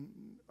been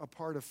a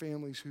part of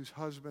families whose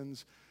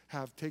husbands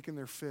have taken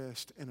their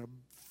fist and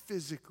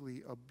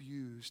physically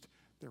abused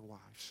their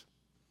wives.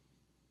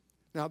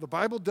 Now, the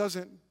Bible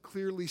doesn't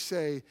clearly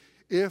say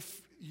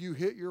if you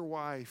hit your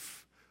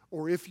wife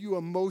or if you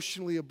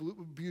emotionally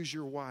abuse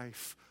your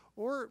wife,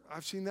 or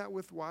I've seen that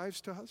with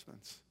wives to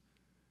husbands.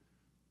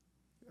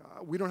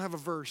 We don't have a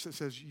verse that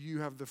says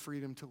you have the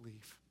freedom to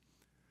leave.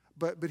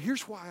 But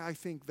here's why I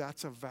think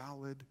that's a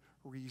valid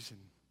reason.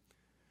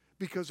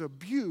 Because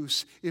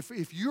abuse,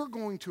 if you're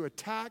going to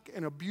attack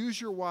and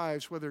abuse your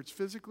wives, whether it's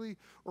physically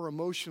or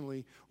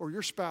emotionally, or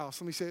your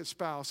spouse, let me say it's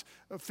spouse,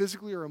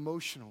 physically or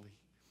emotionally,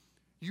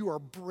 you are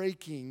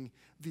breaking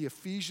the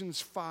Ephesians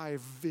 5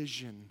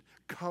 vision,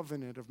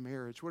 covenant of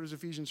marriage. What does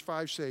Ephesians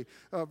 5 say?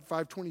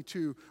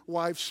 5:22,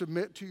 wives,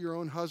 submit to your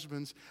own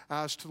husbands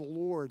as to the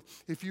Lord.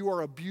 If you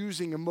are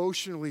abusing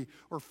emotionally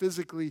or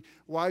physically,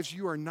 wives,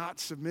 you are not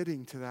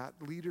submitting to that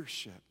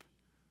leadership.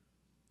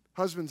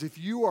 Husbands, if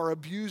you are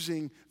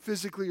abusing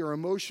physically or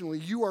emotionally,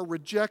 you are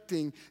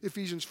rejecting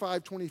Ephesians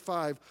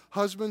 5:25.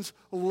 Husbands,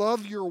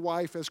 love your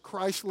wife as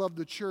Christ loved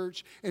the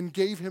church and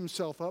gave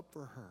himself up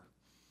for her.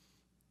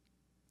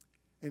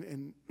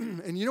 And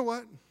you know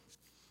what?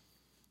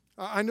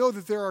 I know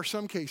that there are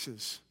some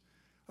cases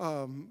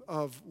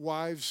of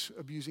wives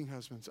abusing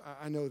husbands.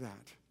 I know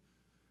that.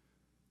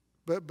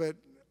 But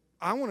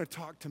I want to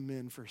talk to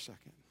men for a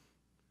second.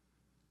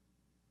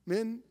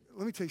 Men,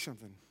 let me tell you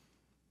something.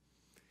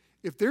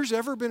 If there's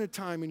ever been a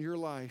time in your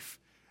life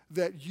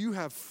that you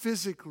have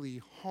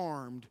physically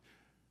harmed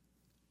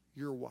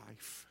your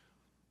wife,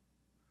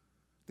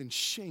 then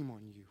shame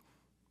on you.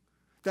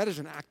 That is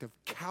an act of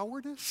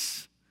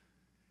cowardice.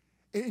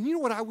 And you know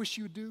what I wish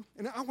you would do?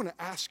 And I want to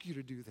ask you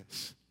to do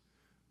this.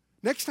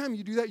 Next time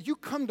you do that, you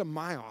come to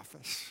my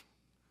office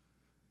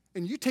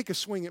and you take a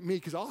swing at me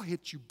because I'll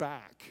hit you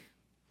back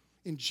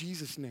in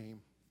Jesus'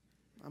 name.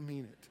 I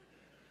mean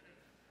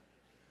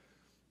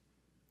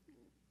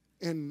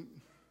it. And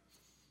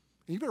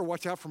you better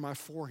watch out for my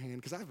forehand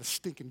because I have a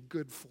stinking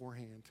good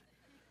forehand.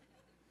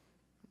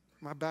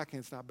 My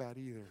backhand's not bad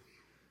either.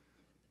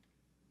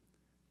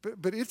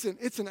 But it's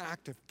an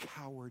act of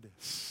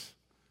cowardice.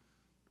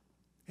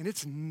 And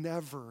it's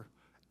never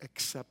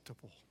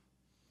acceptable.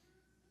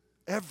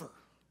 Ever.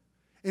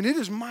 And it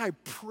is my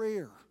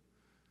prayer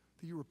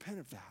that you repent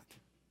of that.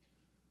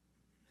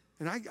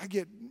 And I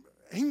get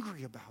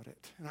angry about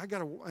it.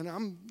 And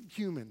I'm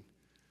human.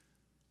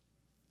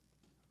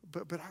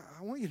 But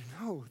I want you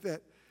to know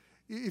that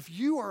if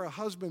you are a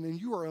husband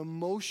and you are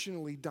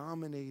emotionally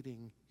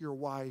dominating your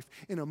wife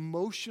and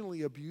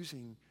emotionally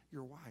abusing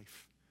your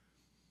wife,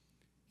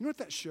 you know what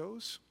that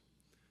shows?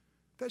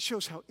 That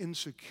shows how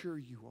insecure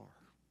you are.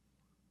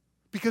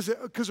 Because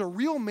a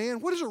real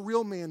man, what does a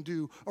real man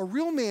do? A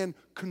real man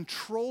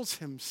controls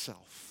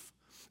himself.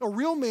 A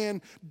real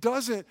man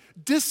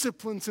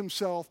disciplines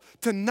himself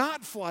to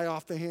not fly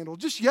off the handle.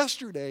 Just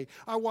yesterday,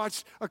 I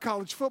watched a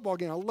college football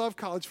game. I love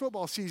college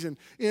football season.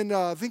 In,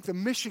 I think, the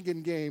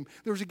Michigan game,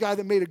 there was a guy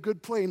that made a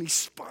good play, and he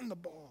spun the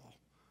ball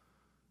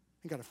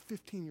and got a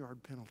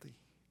 15-yard penalty.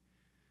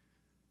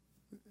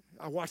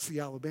 I watched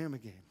the Alabama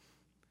game.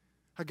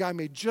 A guy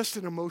made just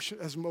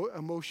as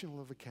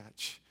emotional of a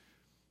catch,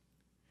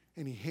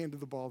 and he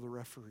handed the ball to the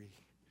referee.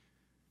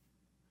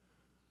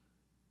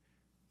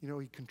 You know,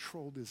 he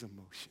controlled his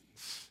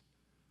emotions.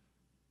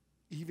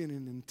 Even in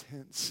an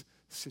intense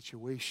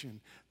situation,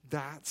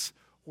 that's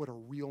what a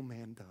real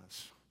man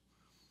does.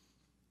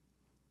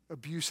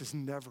 Abuse is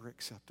never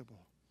acceptable.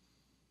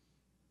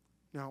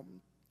 Now,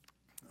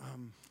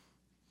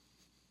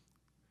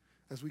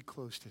 as we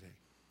close today,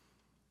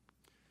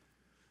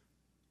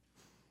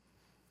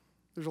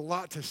 there's a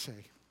lot to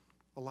say,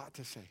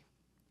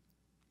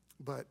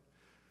 But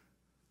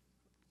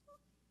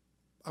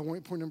I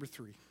want point number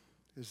 3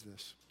 is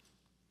this.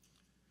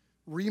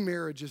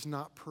 Remarriage is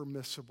not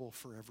permissible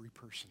for every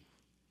person.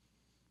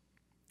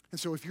 And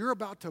so if you're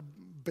about to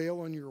bail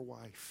on your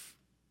wife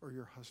or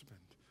your husband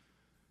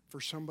for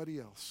somebody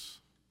else,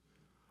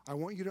 I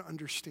want you to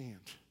understand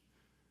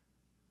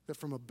that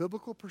from a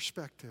biblical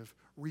perspective,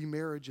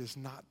 remarriage is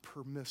not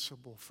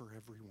permissible for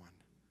everyone.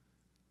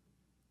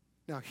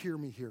 Now hear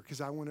me here, because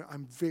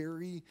I'm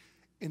very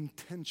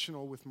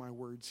intentional with my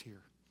words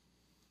here.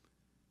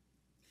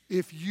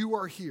 If you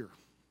are here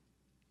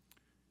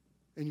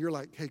and you're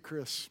like, hey,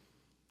 Chris,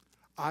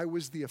 I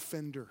was the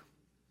offender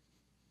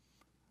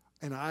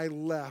and I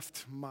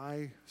left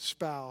my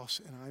spouse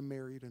and I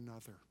married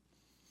another.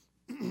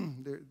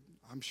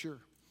 I'm sure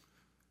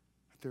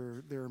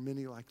there are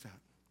many like that.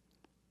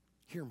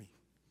 Hear me.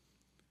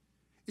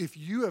 If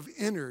you have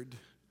entered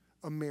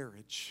a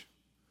marriage,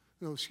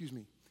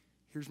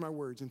 here's my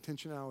words,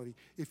 intentionality.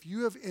 If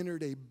you have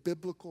entered a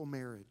biblical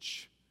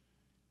marriage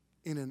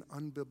in an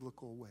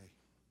unbiblical way,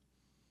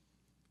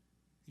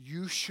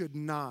 you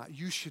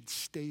should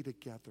stay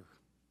together.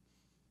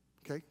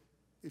 Okay?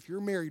 If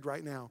you're married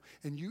right now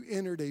and you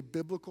entered a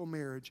biblical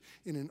marriage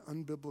in an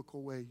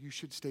unbiblical way, you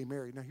should stay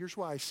married. Now, here's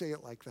why I say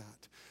it like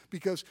that.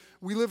 Because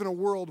we live in a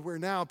world where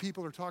now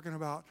people are talking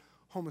about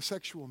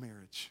homosexual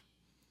marriage.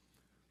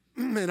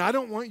 And I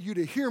don't want you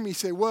to hear me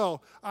say,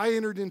 well, I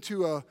entered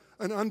into an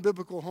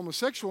unbiblical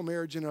homosexual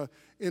marriage in an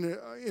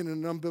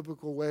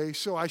unbiblical way,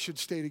 so I should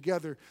stay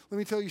together. Let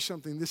me tell you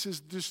something. This is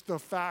just the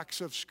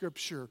facts of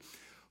Scripture.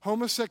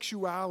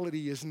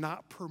 Homosexuality is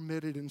not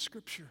permitted in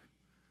Scripture.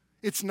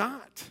 It's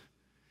not.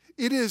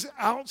 It is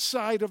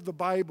outside of the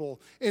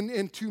Bible.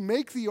 And to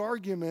make the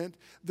argument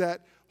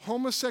that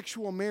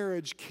homosexual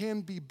marriage can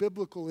be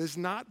biblical is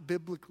not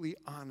biblically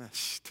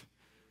honest.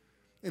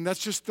 And that's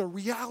just the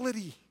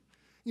reality.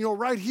 You know,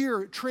 right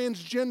here,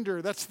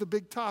 transgender, that's the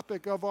big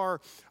topic of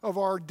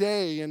our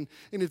day. And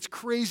it's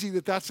crazy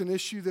that that's an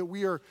issue that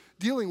we are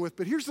dealing with.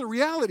 But here's the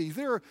reality.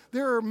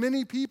 There are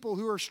many people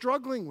who are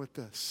struggling with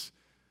this.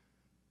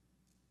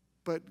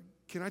 But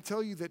can I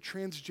tell you that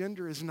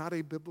transgender is not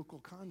a biblical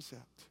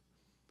concept?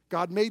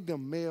 God made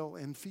them male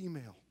and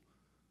female.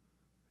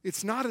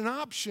 It's not an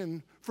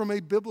option from a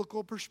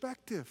biblical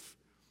perspective.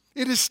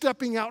 It is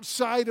stepping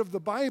outside of the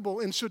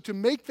Bible. And so to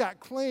make that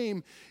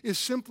claim is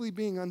simply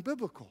being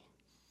unbiblical.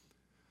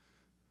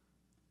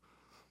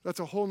 That's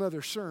a whole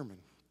nother sermon.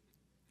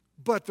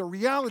 But the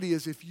reality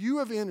is, if you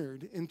have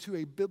entered into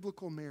a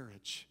biblical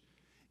marriage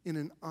in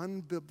an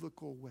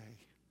unbiblical way,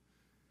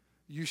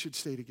 you should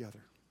stay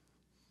together.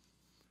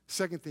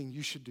 Second thing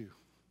you should do,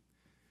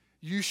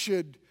 you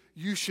should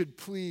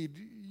plead,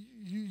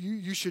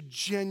 you should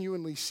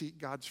genuinely seek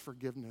God's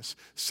forgiveness.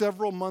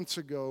 Several months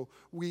ago,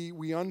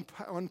 we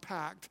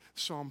unpacked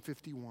Psalm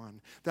 51.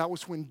 That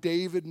was when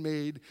David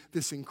made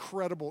this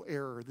incredible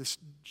error, this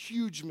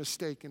huge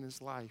mistake in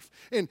his life.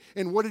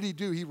 And what did he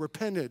do? He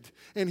repented,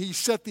 and he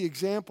set the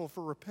example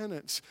for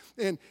repentance.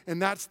 And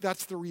that's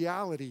the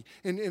reality.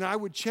 And I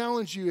would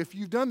challenge you, if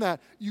you've done that,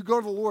 you go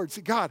to the Lord and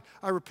say, God,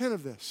 I repent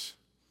of this.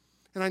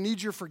 And I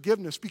need your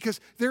forgiveness, because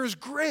there is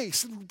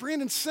grace.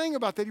 Brandon sang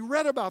about that. He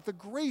read about the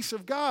grace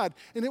of God,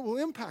 and it will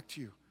impact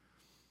you.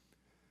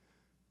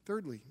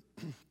 Thirdly,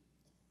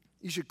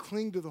 you should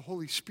cling to the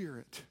Holy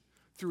Spirit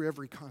through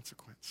every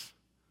consequence.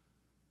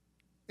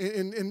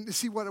 And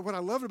see, what I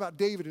love about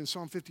David in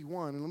Psalm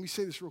 51, and let me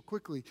say this real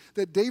quickly,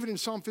 that David in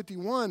Psalm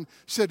 51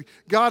 said,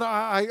 God,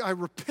 I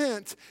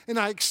repent, and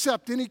I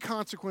accept any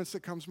consequence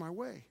that comes my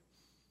way.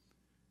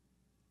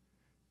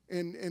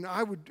 And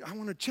I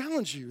want to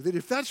challenge you that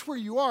if that's where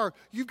you are,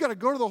 you've got to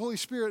go to the Holy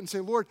Spirit and say,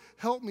 Lord,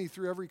 help me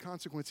through every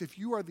consequence. If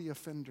you are the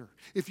offender,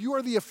 if you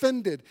are the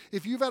offended,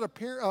 if you've had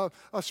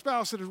a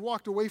spouse that has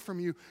walked away from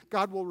you,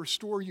 God will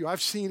restore you.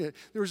 I've seen it.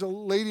 There was a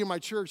lady in my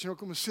church in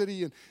Oklahoma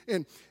City,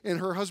 and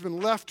her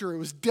husband left her. It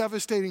was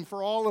devastating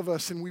for all of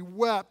us, and we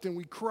wept and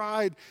we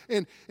cried.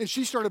 And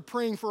she started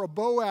praying for a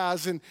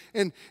Boaz,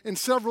 and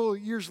several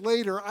years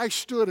later, I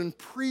stood and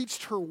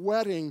preached her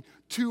wedding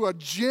to a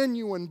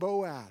genuine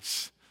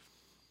Boaz.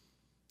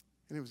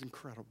 And it was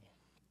incredible.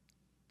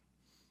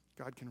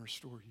 God can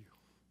restore you.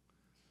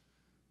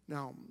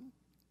 Now,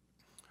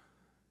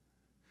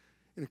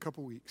 in a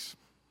couple weeks,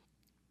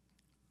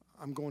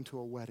 I'm going to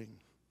a wedding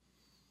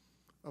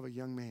of a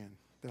young man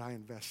that I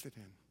invested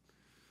in.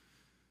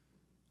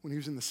 When he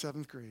was in the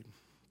 7th grade,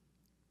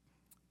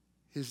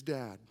 his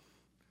dad,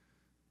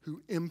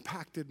 who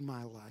impacted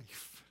my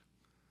life,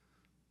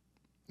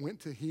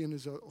 went to he and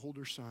his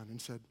older son and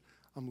said,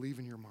 I'm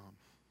leaving your mom.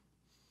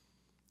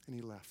 And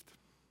he left.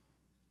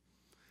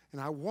 And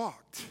I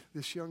walked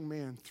this young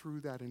man through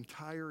that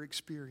entire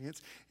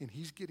experience, and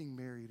he's getting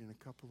married in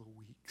a couple of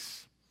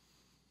weeks.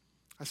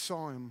 I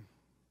saw him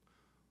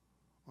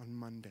on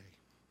Monday.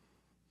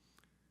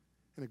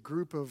 And a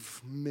group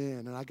of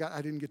men, and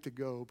I didn't get to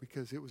go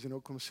because it was in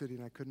Oklahoma City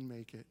and I couldn't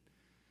make it.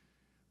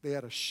 They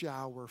had a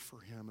shower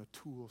for him, a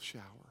tool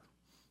shower.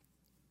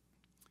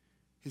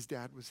 His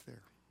dad was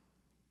there.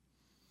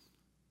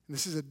 And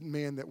this is a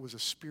man that was a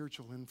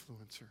spiritual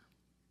influencer.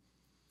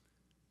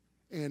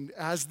 And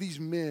as these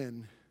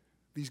men,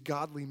 these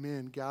godly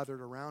men gathered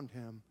around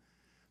him,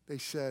 they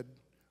said,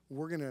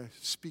 we're going to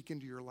speak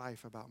into your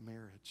life about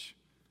marriage.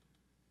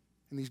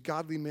 And these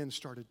godly men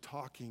started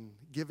talking,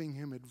 giving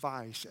him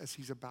advice as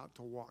he's about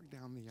to walk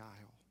down the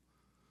aisle.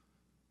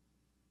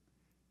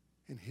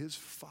 And his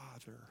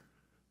father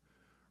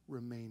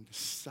remained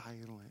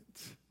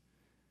silent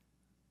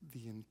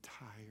the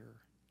entire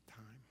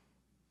time.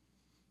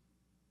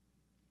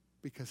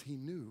 Because he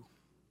knew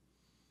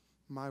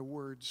my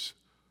words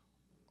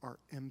are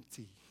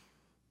empty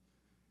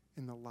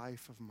in the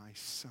life of my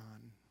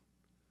son.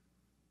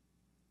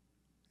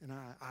 And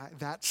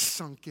that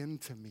sunk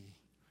into me.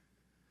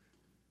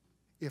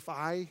 If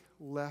I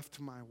left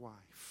my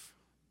wife,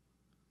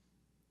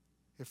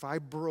 if I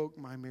broke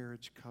my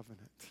marriage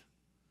covenant,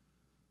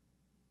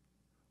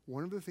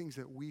 one of the things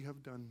that we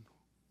have done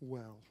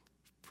well,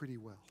 pretty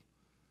well,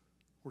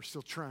 we're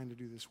still trying to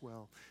do this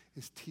well,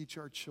 is teach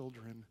our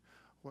children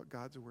what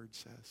God's word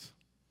says.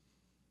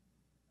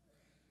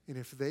 And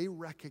if they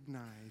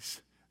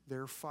recognize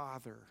their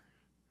father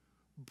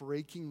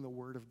breaking the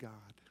word of God,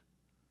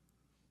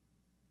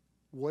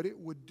 what it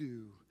would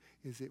do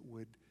is it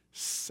would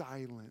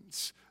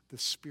silence the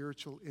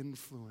spiritual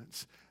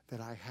influence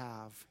that I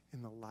have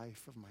in the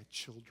life of my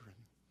children.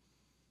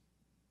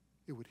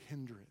 It would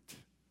hinder it.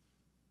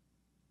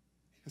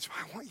 And so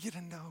I want you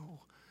to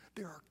know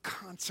there are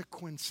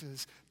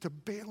consequences to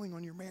bailing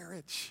on your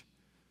marriage.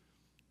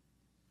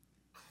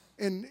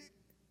 And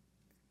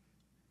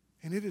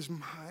it is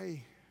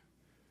my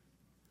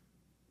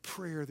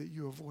prayer that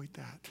you avoid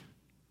that.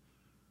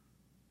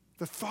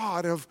 The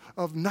thought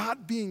of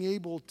not being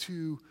able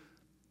to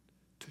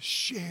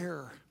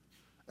share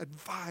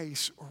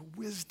advice or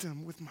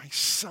wisdom with my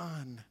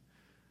son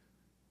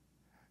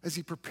as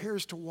he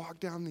prepares to walk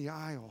down the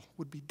aisle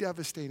would be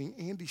devastating.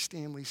 Andy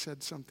Stanley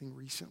said something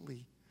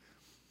recently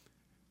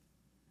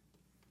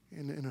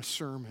in a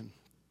sermon.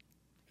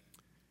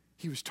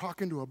 He was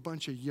talking to a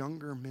bunch of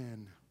younger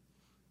men.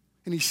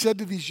 And he said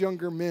to these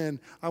younger men,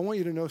 I want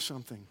you to know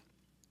something.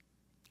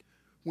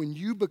 When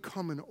you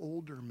become an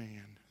older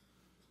man,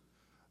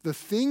 the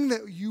thing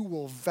that you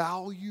will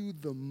value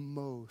the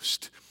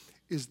most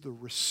is the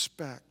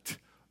respect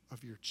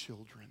of your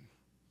children.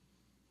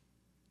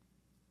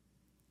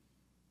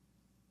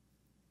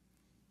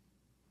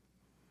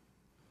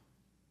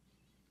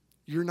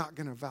 You're not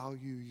going to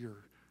value your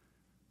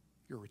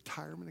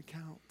retirement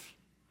account,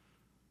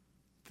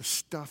 the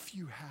stuff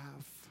you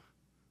have,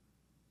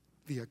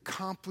 the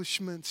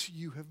accomplishments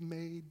you have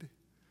made,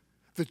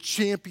 the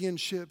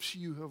championships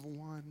you have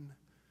won.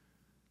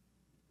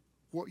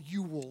 What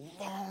you will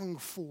long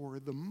for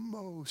the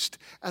most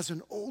as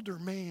an older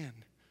man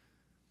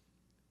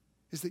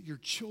is that your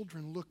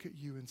children look at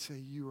you and say,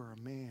 you are a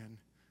man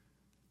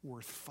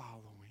worth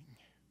following.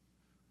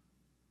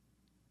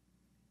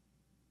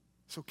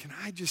 So can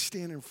I just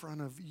stand in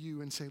front of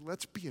you and say,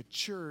 let's be a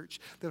church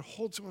that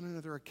holds one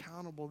another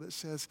accountable, that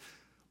says,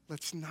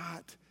 let's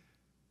not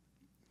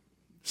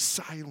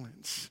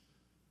silence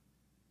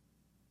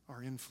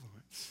our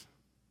influence.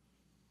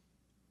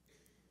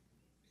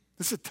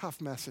 This is a tough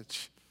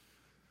message,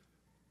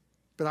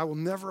 but I will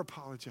never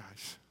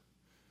apologize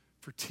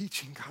for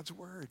teaching God's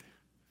word.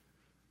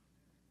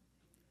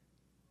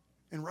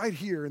 And right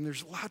here, and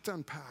there's a lot to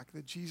unpack,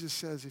 that Jesus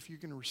says if you're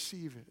going to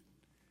receive it,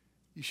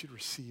 you should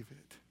receive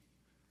it.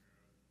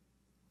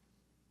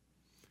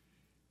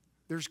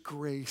 There's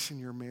grace in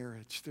your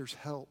marriage. There's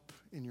help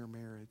in your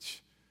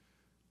marriage.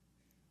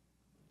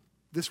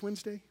 This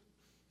Wednesday,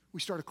 we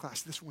start a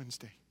class this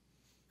Wednesday,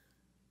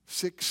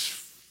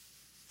 6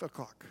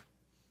 o'clock.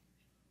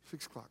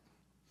 6 o'clock.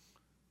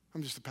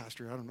 I'm just a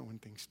pastor. I don't know when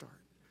things start.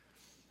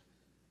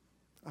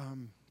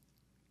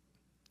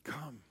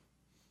 Come.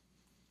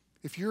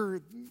 If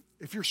you're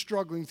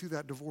struggling through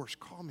that divorce,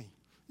 call me.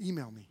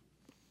 Email me.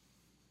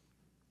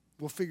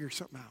 We'll figure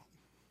something out.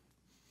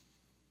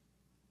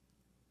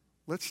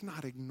 Let's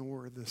not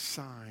ignore the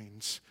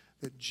signs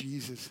that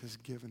Jesus has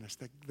given us,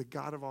 that the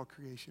God of all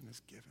creation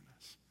has given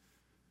us.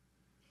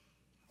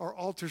 Our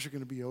altars are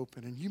going to be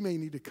open, and you may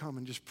need to come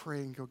and just pray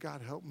and go,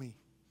 God, help me.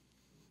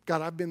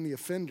 God, I've been the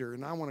offender,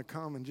 and I want to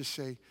come and just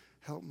say,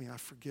 help me,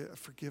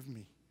 forgive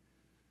me.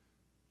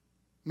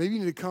 Maybe you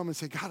need to come and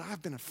say, God,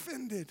 I've been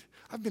offended.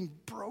 I've been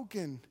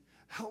broken.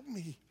 Help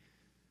me.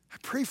 I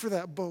pray for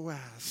that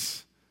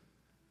Boaz.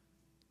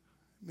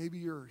 Maybe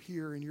you're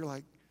here and you're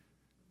like,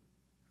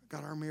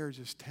 God, our marriage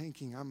is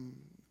tanking.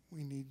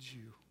 We need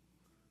you.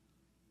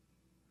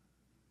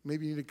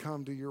 Maybe you need to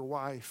come to your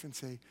wife and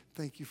say,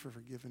 thank you for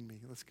forgiving me.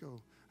 Let's go.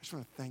 I just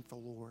want to thank the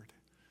Lord.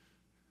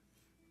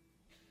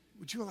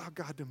 Would you allow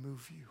God to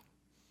move you?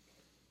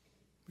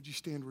 Would you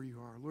stand where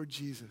you are? Lord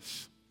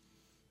Jesus,